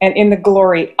morning and in the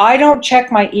glory. I don't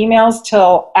check my emails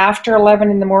till after 11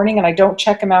 in the morning, and I don't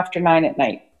check them after 9 at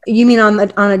night. You mean on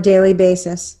a daily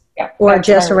basis? Yeah. Or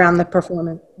just around the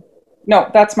performance?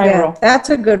 No, that's my rule. That's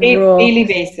a good rule. Daily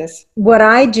basis. What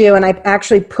I do, and I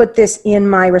actually put this in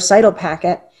my recital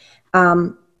packet,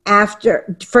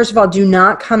 first of all, do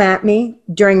not come at me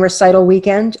during recital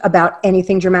weekend about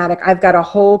anything dramatic. I've got a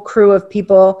whole crew of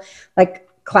people, like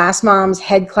class moms,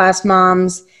 head class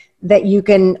moms, that you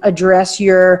can address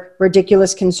your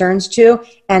ridiculous concerns to.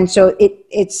 And so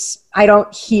I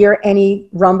don't hear any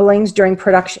rumblings during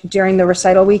the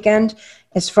recital weekend.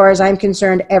 As far as I'm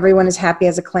concerned, everyone is happy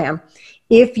as a clam.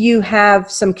 If you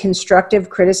have some constructive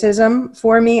criticism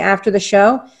for me after the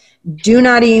show, do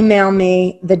not email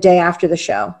me the day after the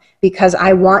show, because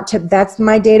that's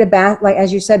my day to like,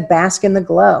 as you said, bask in the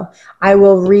glow. I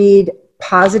will read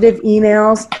positive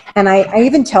emails, and I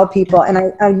even tell people,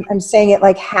 and I'm saying it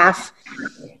like half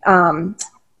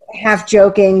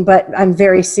joking, but I'm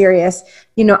very serious.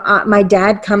 My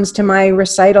dad comes to my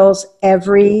recitals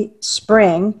every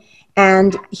spring,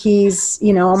 and he's,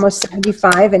 almost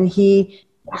 75, and he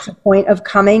makes a point of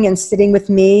coming and sitting with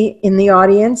me in the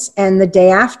audience. And the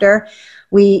day after,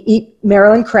 we eat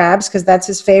Maryland crabs, because that's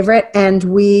his favorite, and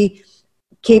we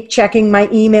keep checking my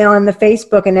email and the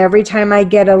Facebook, and every time I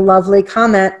get a lovely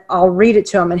comment, I'll read it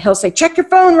to him, and he'll say, "Check your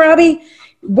phone, Robbie.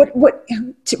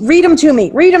 Read them to me,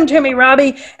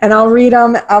 Robbie." And I'll read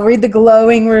them. I'll read the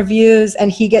glowing reviews, and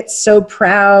he gets so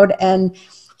proud, and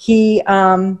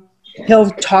he'll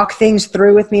talk things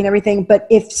through with me and everything. But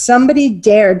if somebody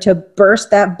dared to burst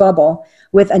that bubble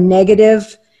with a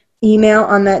negative email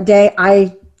on that day,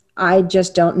 I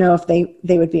just don't know if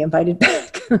they would be invited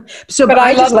back. But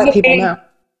I just let people know.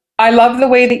 I love the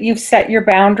way that you've set your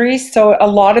boundaries. So a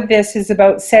lot of this is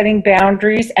about setting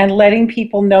boundaries and letting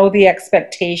people know the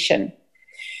expectation.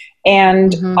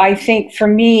 And I think for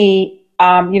me,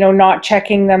 not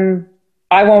checking them,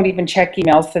 I won't even check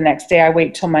emails the next day. I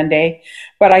wait till Monday.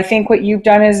 But I think what you've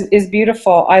done is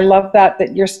beautiful. I love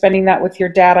that you're spending that with your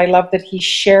dad. I love that he's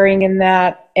sharing in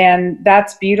that. And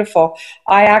that's beautiful.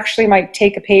 I actually might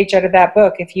take a page out of that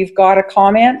book. If you've got a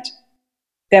comment,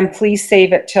 then please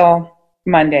save it till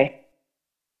Monday.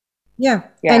 Yeah.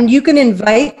 And you can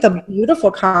invite the beautiful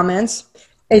comments.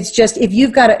 It's just, if you're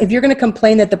going to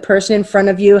complain that the person in front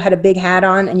of you had a big hat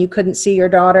on and you couldn't see your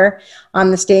daughter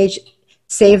on the stage,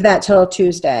 save that till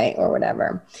Tuesday or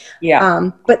whatever.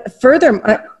 Yeah. But further,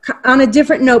 on a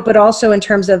different note, but also in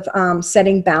terms of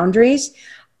setting boundaries,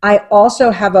 I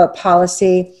also have a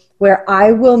policy where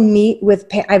I will meet with.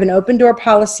 I have an open door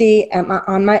policy in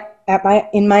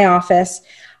my office.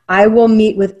 I will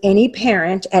meet with any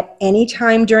parent at any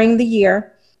time during the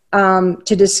year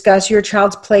to discuss your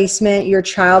child's placement, your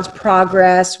child's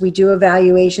progress. We do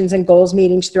evaluations and goals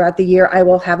meetings throughout the year. I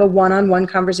will have a one-on-one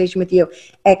conversation with you,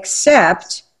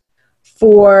 except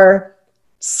for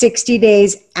 60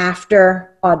 days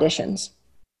after auditions.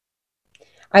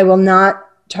 I will not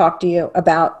talk to you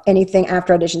about anything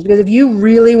after auditions, because if you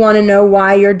really want to know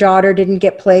why your daughter didn't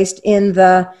get placed in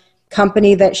the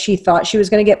company that she thought she was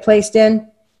going to get placed in,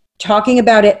 talking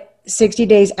about it 60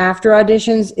 days after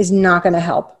auditions is not going to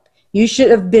help. You should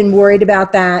have been worried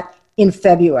about that in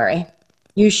February.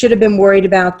 You should have been worried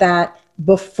about that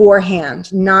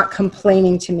beforehand, not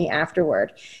complaining to me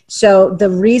afterward. So the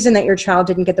reason that your child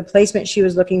didn't get the placement she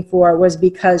was looking for was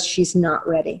because she's not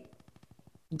ready.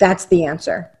 That's the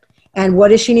answer. And what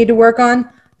does she need to work on?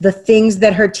 The things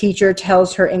that her teacher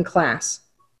tells her in class.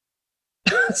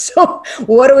 So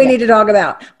what do we need to talk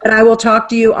about? But I will talk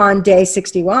to you on day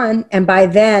 61. And by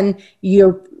then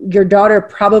your daughter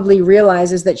probably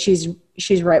realizes that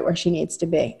she's right where she needs to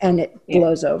be, and it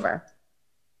blows over.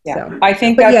 Yeah. So, I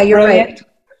think that's you're brilliant.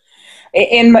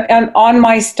 Right. On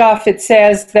my stuff, it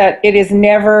says that it is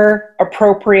never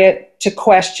appropriate to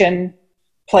question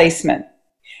placement,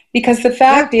 because the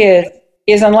fact is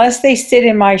unless they sit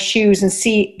in my shoes and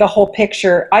see the whole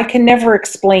picture, I can never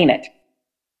explain it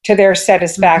to their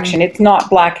satisfaction. Mm-hmm. It's not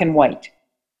black and white.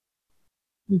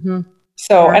 Mm-hmm.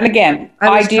 So, and again,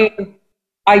 I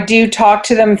do talk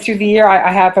to them through the year.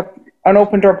 I have an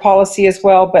open door policy as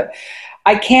well, but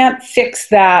I can't fix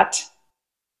that.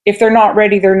 If they're not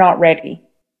ready, they're not ready.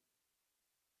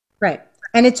 Right.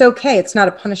 And it's okay. It's not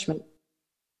a punishment.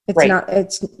 It's not,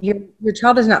 it's your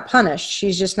child is not punished.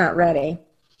 She's just not ready.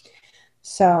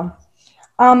 So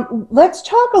let's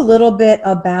talk a little bit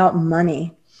about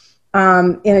money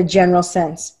in a general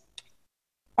sense.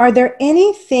 Are there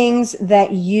any things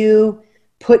that you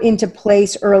put into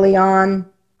place early on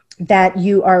that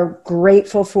you are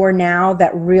grateful for now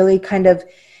that really kind of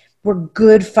were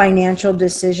good financial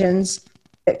decisions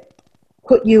that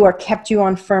put you or kept you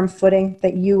on firm footing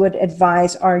that you would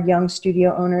advise our young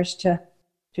studio owners to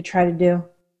try to do?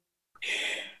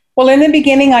 Well, in the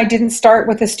beginning, I didn't start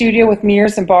with a studio with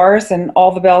mirrors and bars and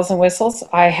all the bells and whistles.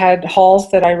 I had halls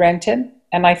that I rented,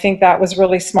 and I think that was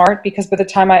really smart because by the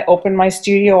time I opened my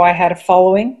studio, I had a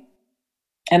following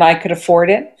and I could afford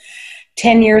it.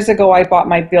 10 years ago, I bought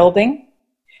my building,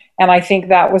 and I think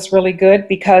that was really good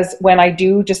because when I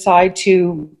do decide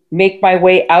to make my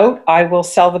way out, I will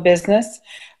sell the business.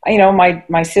 You know,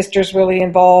 my sister's really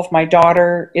involved. My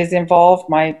daughter is involved.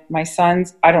 My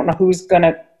sons, I don't know who's going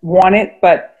to want it,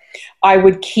 but I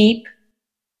would keep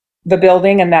the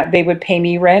building and that they would pay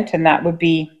me rent, and that would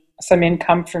be some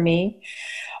income for me.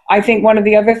 I think one of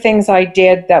the other things I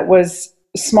did that was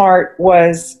smart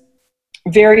was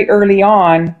very early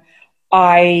on,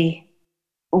 I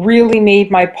really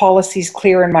made my policies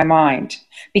clear in my mind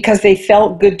because they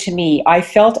felt good to me. I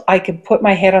felt I could put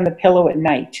my head on the pillow at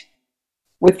night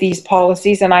with these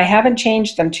policies, and I haven't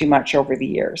changed them too much over the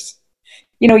years.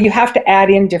 You know, you have to add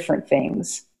in different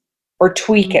things or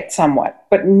tweak it somewhat,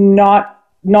 but not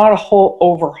a whole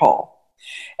overhaul.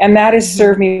 And that has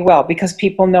served me well because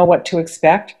people know what to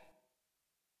expect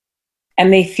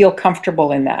and they feel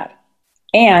comfortable in that.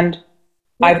 And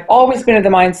I've always been of the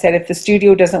mindset, if the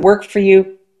studio doesn't work for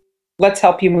you, let's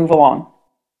help you move along.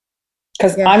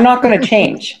 Because I'm not going to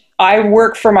change. I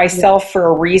work for myself for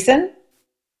a reason,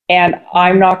 and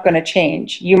I'm not going to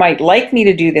change. You might like me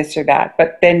to do this or that,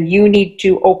 but then you need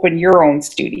to open your own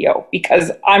studio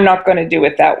because I'm not going to do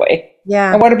it that way.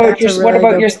 Yeah. And what about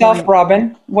yourself, point.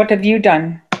 Robin? What have you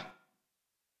done?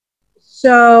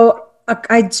 So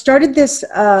I started this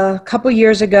a couple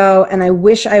years ago, and I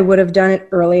wish I would have done it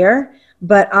earlier.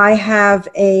 But I have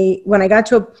when I got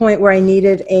to a point where I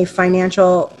needed a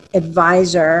financial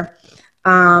advisor,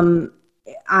 I'm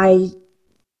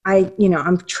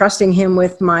trusting him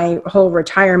with my whole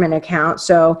retirement account.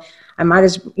 So I might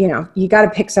as, you got to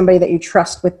pick somebody that you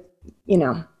trust with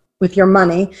your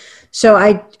money. So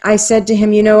I said to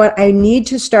him, you know what, I need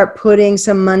to start putting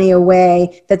some money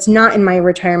away that's not in my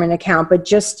retirement account, but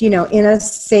just, in a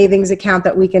savings account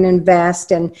that we can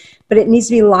invest but it needs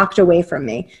to be locked away from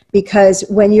me, because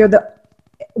when you're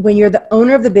the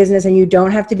owner of the business and you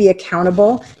don't have to be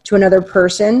accountable to another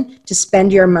person to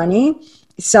spend your money,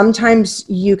 sometimes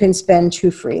you can spend too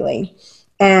freely.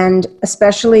 And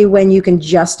especially when you can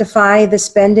justify the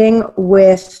spending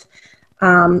with,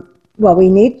 we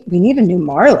need a new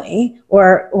Marley,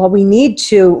 or we need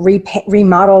to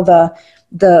remodel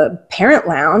the parent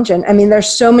lounge. And I mean, there's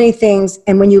so many things.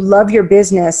 And when you love your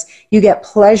business, you get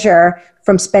pleasure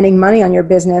from spending money on your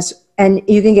business, and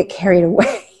you can get carried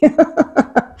away.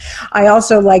 I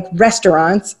also like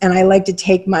restaurants, and I like to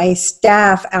take my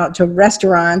staff out to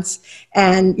restaurants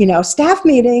and, staff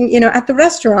meeting, at the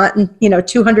restaurant, and,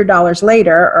 $200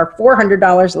 later or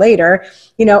 $400 later,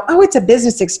 oh, it's a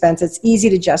business expense. It's easy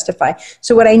to justify.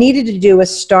 So what I needed to do was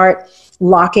start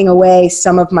locking away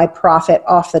some of my profit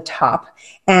off the top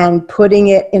and putting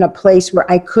it in a place where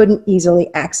I couldn't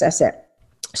easily access it.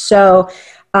 So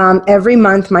every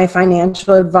month my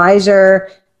financial advisor,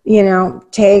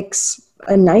 takes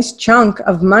a nice chunk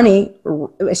of money.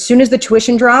 As soon as the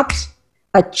tuition drops,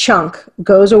 a chunk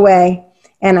goes away.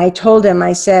 And I told him,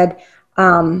 I said,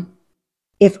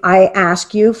 if I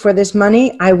ask you for this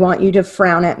money, I want you to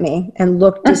frown at me and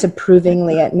look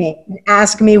disapprovingly at me and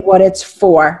ask me what it's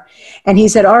for. And he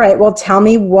said, all right, well, tell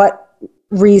me what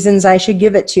reasons I should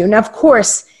give it to you. Now, of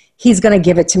course, he's going to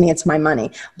give it to me. It's my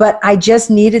money. But I just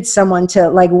needed someone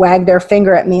to wag their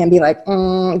finger at me and be like,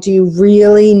 do you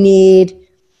really need?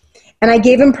 And I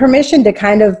gave him permission to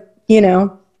kind of,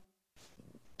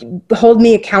 hold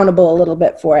me accountable a little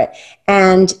bit for it.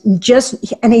 And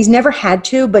he's never had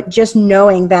to, but just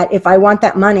knowing that if I want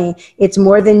that money, it's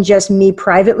more than just me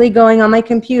privately going on my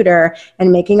computer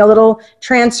and making a little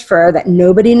transfer that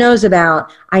nobody knows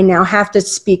about. I now have to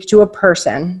speak to a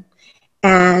person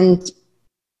and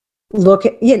look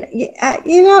at,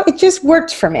 it just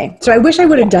worked for me. So I wish I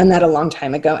would have done that a long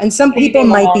time ago. And some people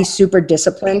might be super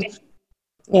disciplined.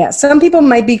 Yeah, some people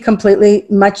might be completely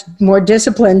much more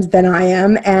disciplined than I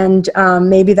am, and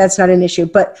maybe that's not an issue.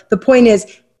 But the point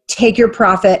is, take your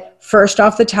profit first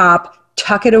off the top,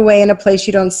 tuck it away in a place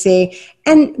you don't see,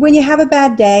 and when you have a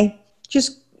bad day,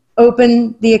 just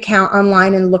open the account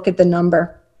online and look at the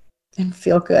number and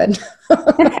feel good.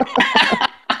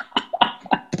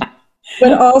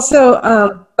 But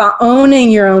also,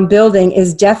 owning your own building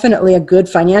is definitely a good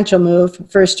financial move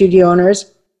for studio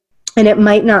owners. And it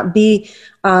might not be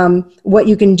what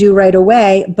you can do right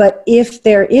away, but if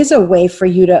there is a way for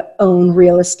you to own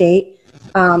real estate,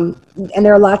 and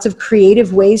there are lots of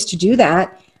creative ways to do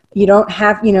that, you don't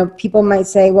have, people might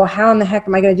say, well, how in the heck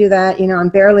am I going to do that? I'm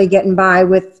barely getting by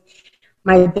with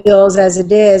my bills as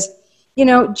it is.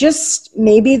 Just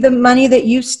maybe the money that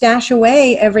you stash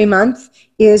away every month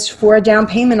is for a down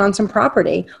payment on some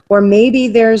property. Or maybe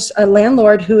there's a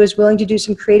landlord who is willing to do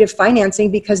some creative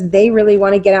financing because they really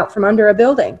want to get out from under a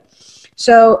building.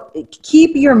 So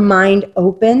keep your mind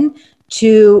open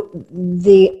to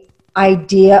the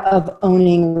idea of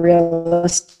owning real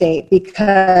estate,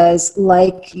 because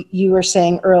like you were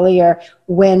saying earlier,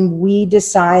 when we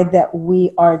decide that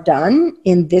we are done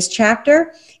in this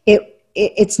chapter,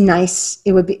 it's nice.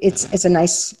 It's a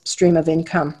nice stream of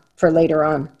income for later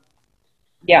on.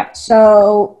 Yeah.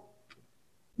 So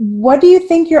what do you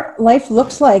think your life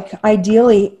looks like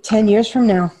ideally 10 years from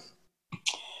now?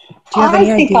 Do you have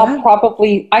any idea?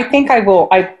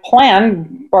 I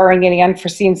plan, barring any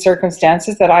unforeseen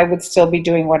circumstances, that I would still be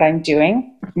doing what I'm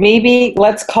doing. Maybe,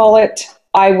 let's call it,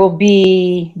 I will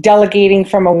be delegating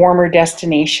from a warmer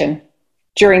destination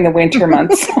during the winter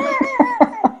months.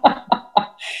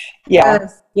 Yeah.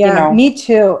 Yes. Yeah, me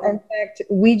too. In fact,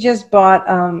 we just bought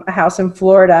a house in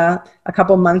Florida a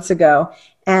couple months ago.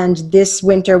 And this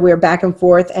winter we're back and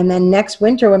forth. And then next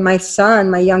winter when my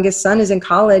youngest son is in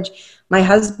college, my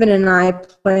husband and I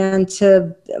plan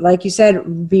to, like you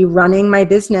said, be running my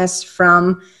business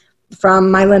from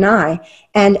my lanai.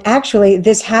 And actually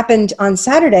this happened on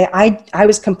Saturday. I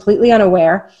was completely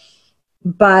unaware,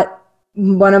 but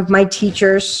one of my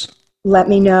teachers let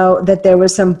me know that there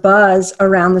was some buzz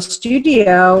around the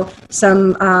studio.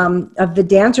 Some of the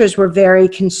dancers were very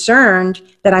concerned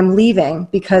that I'm leaving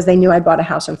because they knew I bought a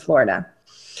house in Florida.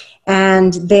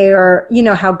 And they're,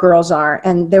 how girls are.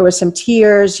 And there was some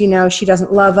tears, she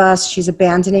doesn't love us, she's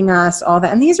abandoning us, all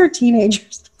that. And these are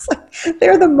teenagers. It's like,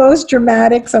 they're the most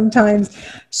dramatic sometimes.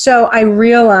 So I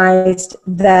realized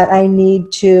that I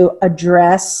need to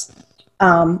address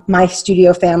my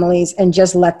studio families and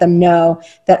just let them know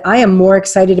that I am more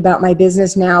excited about my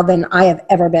business now than I have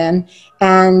ever been.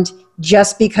 And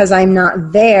just because I'm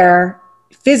not there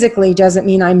physically doesn't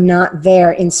mean I'm not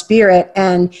there in spirit,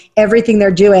 and everything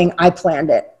they're doing, I planned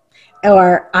it,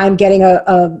 or I'm getting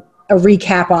a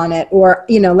recap on it, or,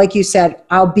 like you said,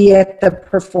 I'll be at the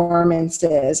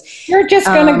performances. You're just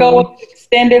going to go with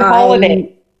extended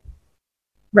holiday.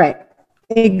 Right.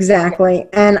 Exactly.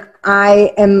 And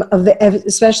I am,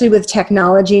 especially with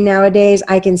technology nowadays,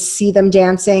 I can see them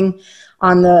dancing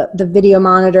on the video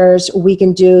monitors. We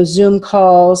can do Zoom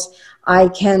calls.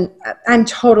 I'm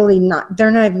totally not,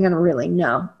 they're not even going to really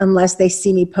know unless they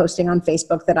see me posting on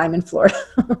Facebook that I'm in Florida.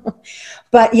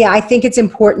 But yeah, I think it's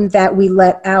important that we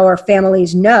let our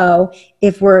families know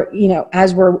if we're,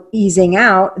 as we're easing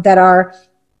out, that our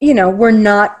we're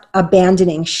not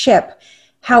abandoning ship.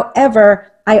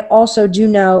 However, I also do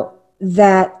know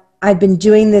that I've been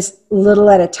doing this little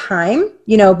at a time,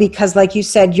 because like you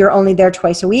said, you're only there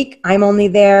twice a week. I'm only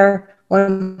there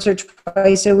once or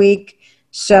twice a week.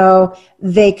 So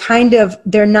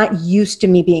they're not used to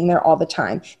me being there all the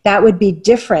time. That would be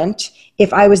different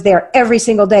if I was there every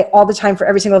single day, all the time for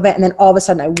every single event, and then all of a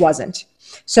sudden I wasn't.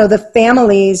 So the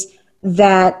families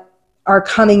that are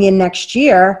coming in next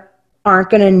year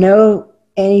aren't going to know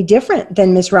any different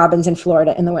than Miss Robbins in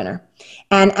Florida in the winter.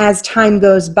 And as time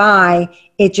goes by,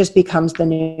 it just becomes the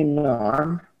new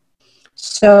norm.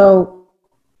 So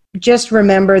just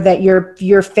remember that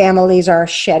your families are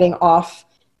shedding off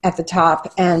at the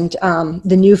top, and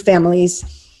the new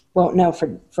families won't know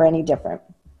for any different.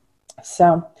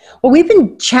 So, well, we've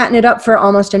been chatting it up for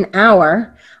almost an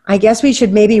hour. I guess we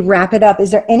should maybe wrap it up.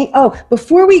 Is there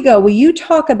before we go, will you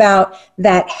talk about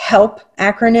that HELP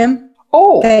acronym?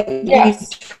 That yes.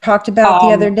 you talked about the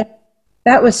other day?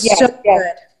 That was so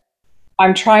good.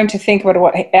 I'm trying to think about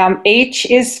what H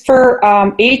is for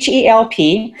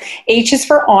HELP. H is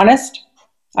for honest.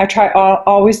 I try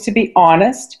always to be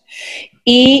honest.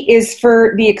 E is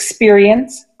for the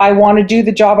experience. I want to do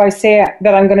the job I say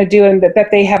that I'm going to do, and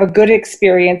that they have a good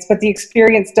experience, but the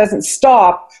experience doesn't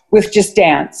stop with just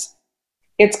dance.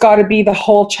 It's got to be the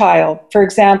whole child. For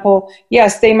example,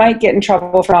 yes, they might get in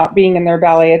trouble for not being in their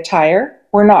ballet attire.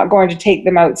 We're not going to take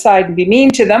them outside and be mean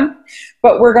to them,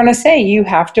 but we're going to say, you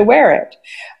have to wear it.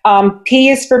 P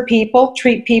is for people,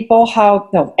 treat people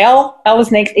L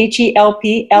is next,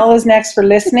 HELP. L is next for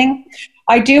listening.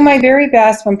 I do my very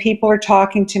best when people are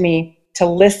talking to me to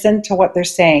listen to what they're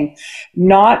saying,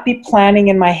 not be planning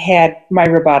in my head my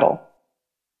rebuttal.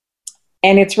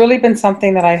 And it's really been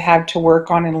something that I've had to work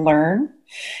on and learn.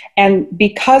 And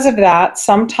because of that,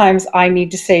 sometimes I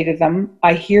need to say to them,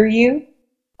 I hear you,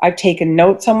 I've taken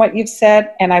notes on what you've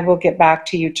said, and I will get back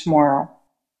to you tomorrow.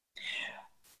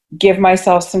 Give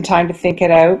myself some time to think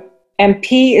it out. And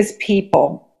P is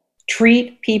people.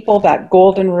 Treat people, that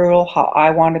golden rule, how I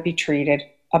want to be treated,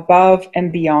 above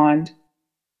and beyond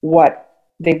what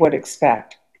they would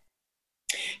expect.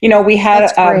 We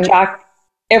had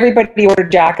everybody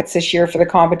ordered jackets this year for the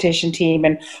competition team,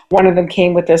 and one of them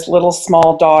came with this little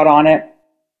small dot on it.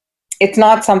 It's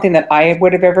not something that I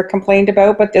would have ever complained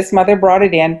about, but this mother brought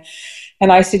it in,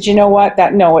 and I said, you know what,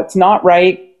 no, it's not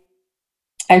right.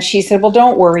 And she said, well,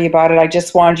 don't worry about it. I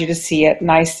just wanted you to see it.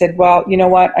 And I said, well, you know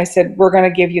what? I said, we're going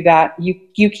to give you that.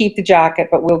 You keep the jacket,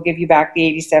 but we'll give you back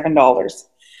the $87.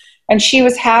 And she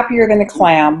was happier than a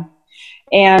clam.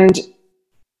 And,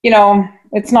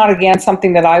 it's not, again,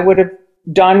 something that I would have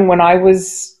done when I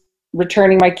was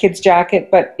returning my kid's jacket,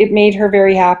 but it made her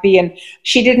very happy. And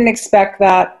she didn't expect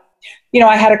that.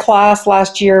 I had a class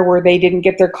last year where they didn't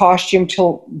get their costume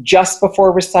till just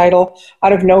before recital.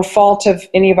 Out of no fault of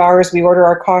any of ours, we order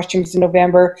our costumes in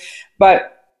November,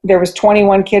 but there was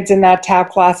 21 kids in that tap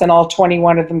class, and all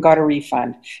 21 of them got a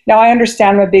refund. Now, I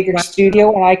understand I'm a bigger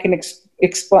studio, and I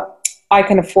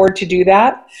can afford to do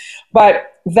that, but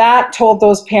that told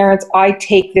those parents, I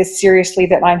take this seriously,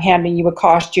 that I'm handing you a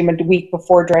costume a week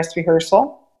before dress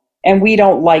rehearsal, and we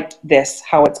don't like this,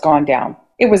 how it's gone down.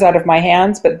 It was out of my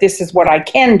hands, but this is what I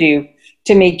can do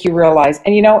to make you realize.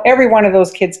 And every one of those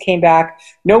kids came back.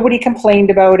 Nobody complained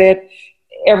about it.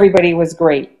 Everybody was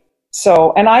great.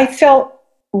 So, and I felt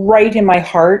right in my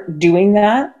heart doing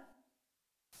that.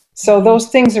 So those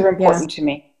things are important to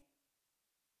me.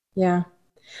 Yeah.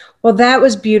 Well, that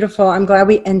was beautiful. I'm glad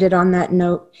we ended on that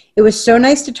note. It was so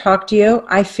nice to talk to you.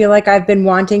 I feel like I've been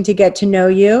wanting to get to know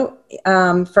you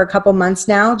for a couple months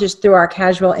now, just through our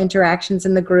casual interactions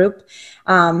in the group.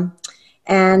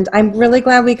 And I'm really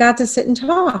glad we got to sit and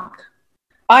talk.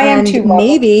 I am too.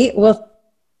 Maybe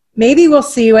we'll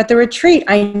see you at the retreat.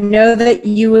 I know that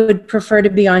you would prefer to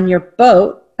be on your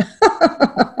boat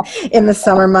in the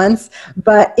summer months,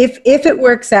 but if it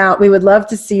works out, we would love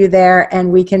to see you there,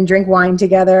 and we can drink wine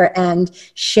together and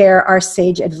share our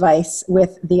sage advice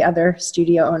with the other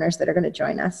studio owners that are going to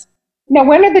join us. Now,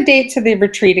 when are the dates of the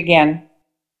retreat again?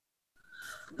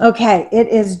 Okay, it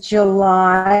is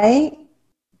July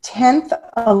 10th,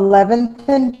 11th,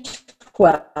 and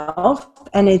 12th,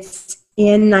 and it's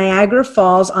in Niagara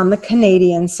Falls on the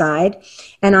Canadian side.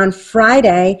 And on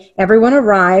Friday, everyone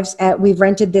arrives we've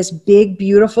rented this big,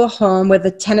 beautiful home with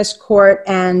a tennis court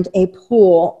and a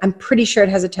pool. I'm pretty sure it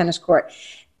has a tennis court.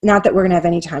 Not that we're going to have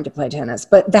any time to play tennis,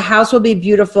 but the house will be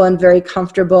beautiful and very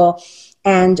comfortable.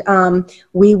 And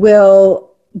we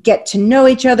will get to know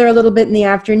each other a little bit in the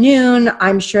afternoon.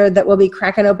 I'm sure that we'll be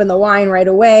cracking open the wine right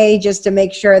away just to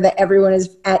make sure that everyone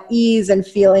is at ease and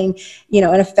feeling, in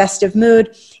a festive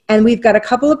mood. And we've got a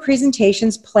couple of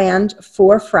presentations planned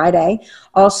for Friday.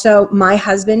 Also, my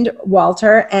husband,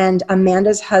 Walter, and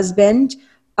Amanda's husband,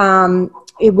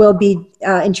 it will be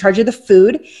in charge of the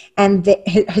food. And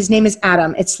his name is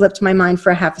Adam. It slipped my mind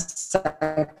for a half a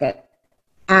second.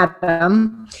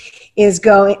 Adam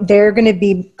they're going to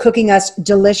be cooking us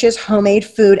delicious homemade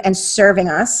food and serving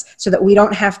us so that we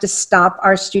don't have to stop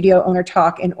our studio owner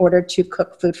talk in order to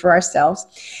cook food for ourselves.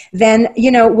 Then,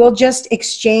 we'll just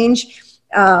exchange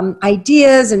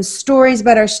ideas and stories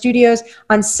about our studios.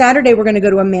 On Saturday, we're going to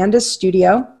go to Amanda's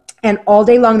studio, and all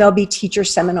day long there'll be teacher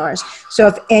seminars. So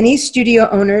if any studio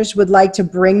owners would like to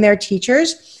bring their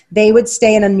teachers, they would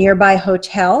stay in a nearby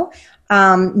hotel.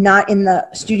 Not in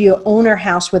the studio owner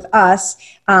house with us,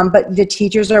 but the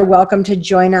teachers are welcome to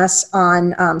join us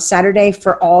on Saturday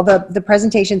for all the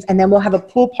presentations, and then we'll have a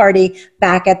pool party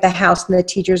back at the house, and the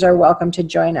teachers are welcome to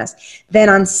join us. Then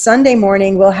on Sunday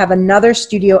morning, we'll have another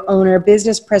studio owner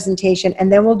business presentation,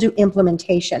 and then we'll do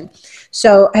implementation.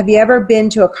 So have you ever been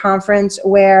to a conference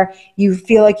where you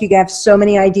feel like you have so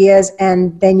many ideas,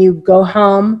 and then you go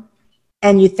home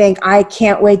and you think, I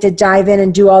can't wait to dive in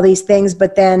and do all these things,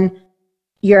 but then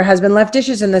your husband left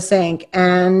dishes in the sink,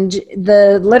 and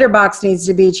the litter box needs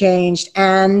to be changed,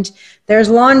 and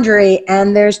there's laundry,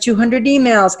 and there's 200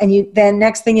 emails, and then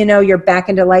next thing you know, you're back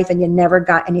into life and you never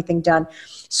got anything done.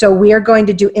 So we are going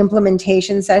to do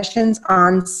implementation sessions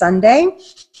on Sunday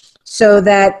so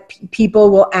that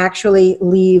people will actually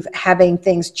leave having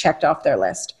things checked off their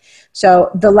list.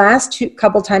 So the last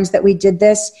couple times that we did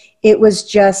this, it was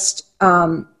just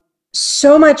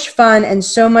so much fun and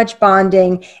so much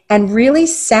bonding, and really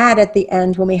sad at the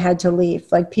end when we had to leave.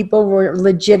 Like, people were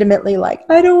legitimately like,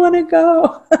 I don't want to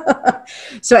go.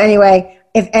 So anyway,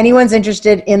 if anyone's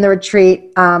interested in the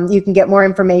retreat, you can get more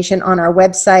information on our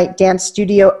website,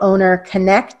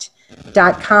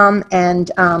 dancestudioownerconnect.com.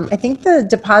 And I think the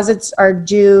deposits are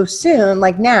due soon,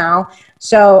 like now.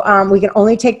 So we can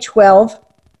only take 12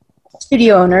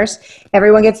 studio owners.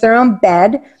 Everyone gets their own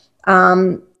bed.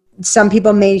 Some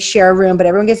people may share a room, but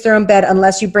everyone gets their own bed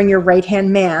unless you bring your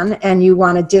right-hand man and you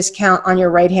want a discount on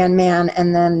your right-hand man,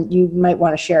 and then you might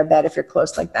want to share a bed if you're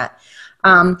close like that.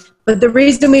 But the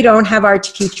reason we don't have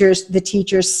the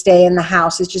teachers stay in the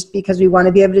house is just because we want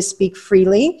to be able to speak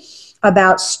freely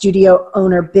about studio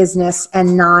owner business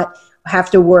and not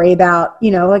have to worry about,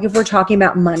 like if we're talking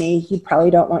about money, you probably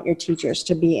don't want your teachers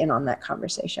to be in on that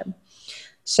conversation.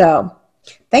 So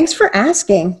thanks for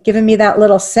asking, giving me that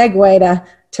little segue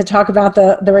to talk about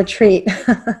the retreat.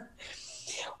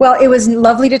 Well, it was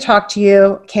lovely to talk to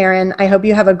you, Karen. I hope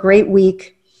you have a great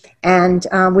week, and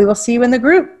we will see you in the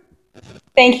group.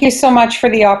 Thank you so much for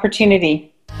the opportunity.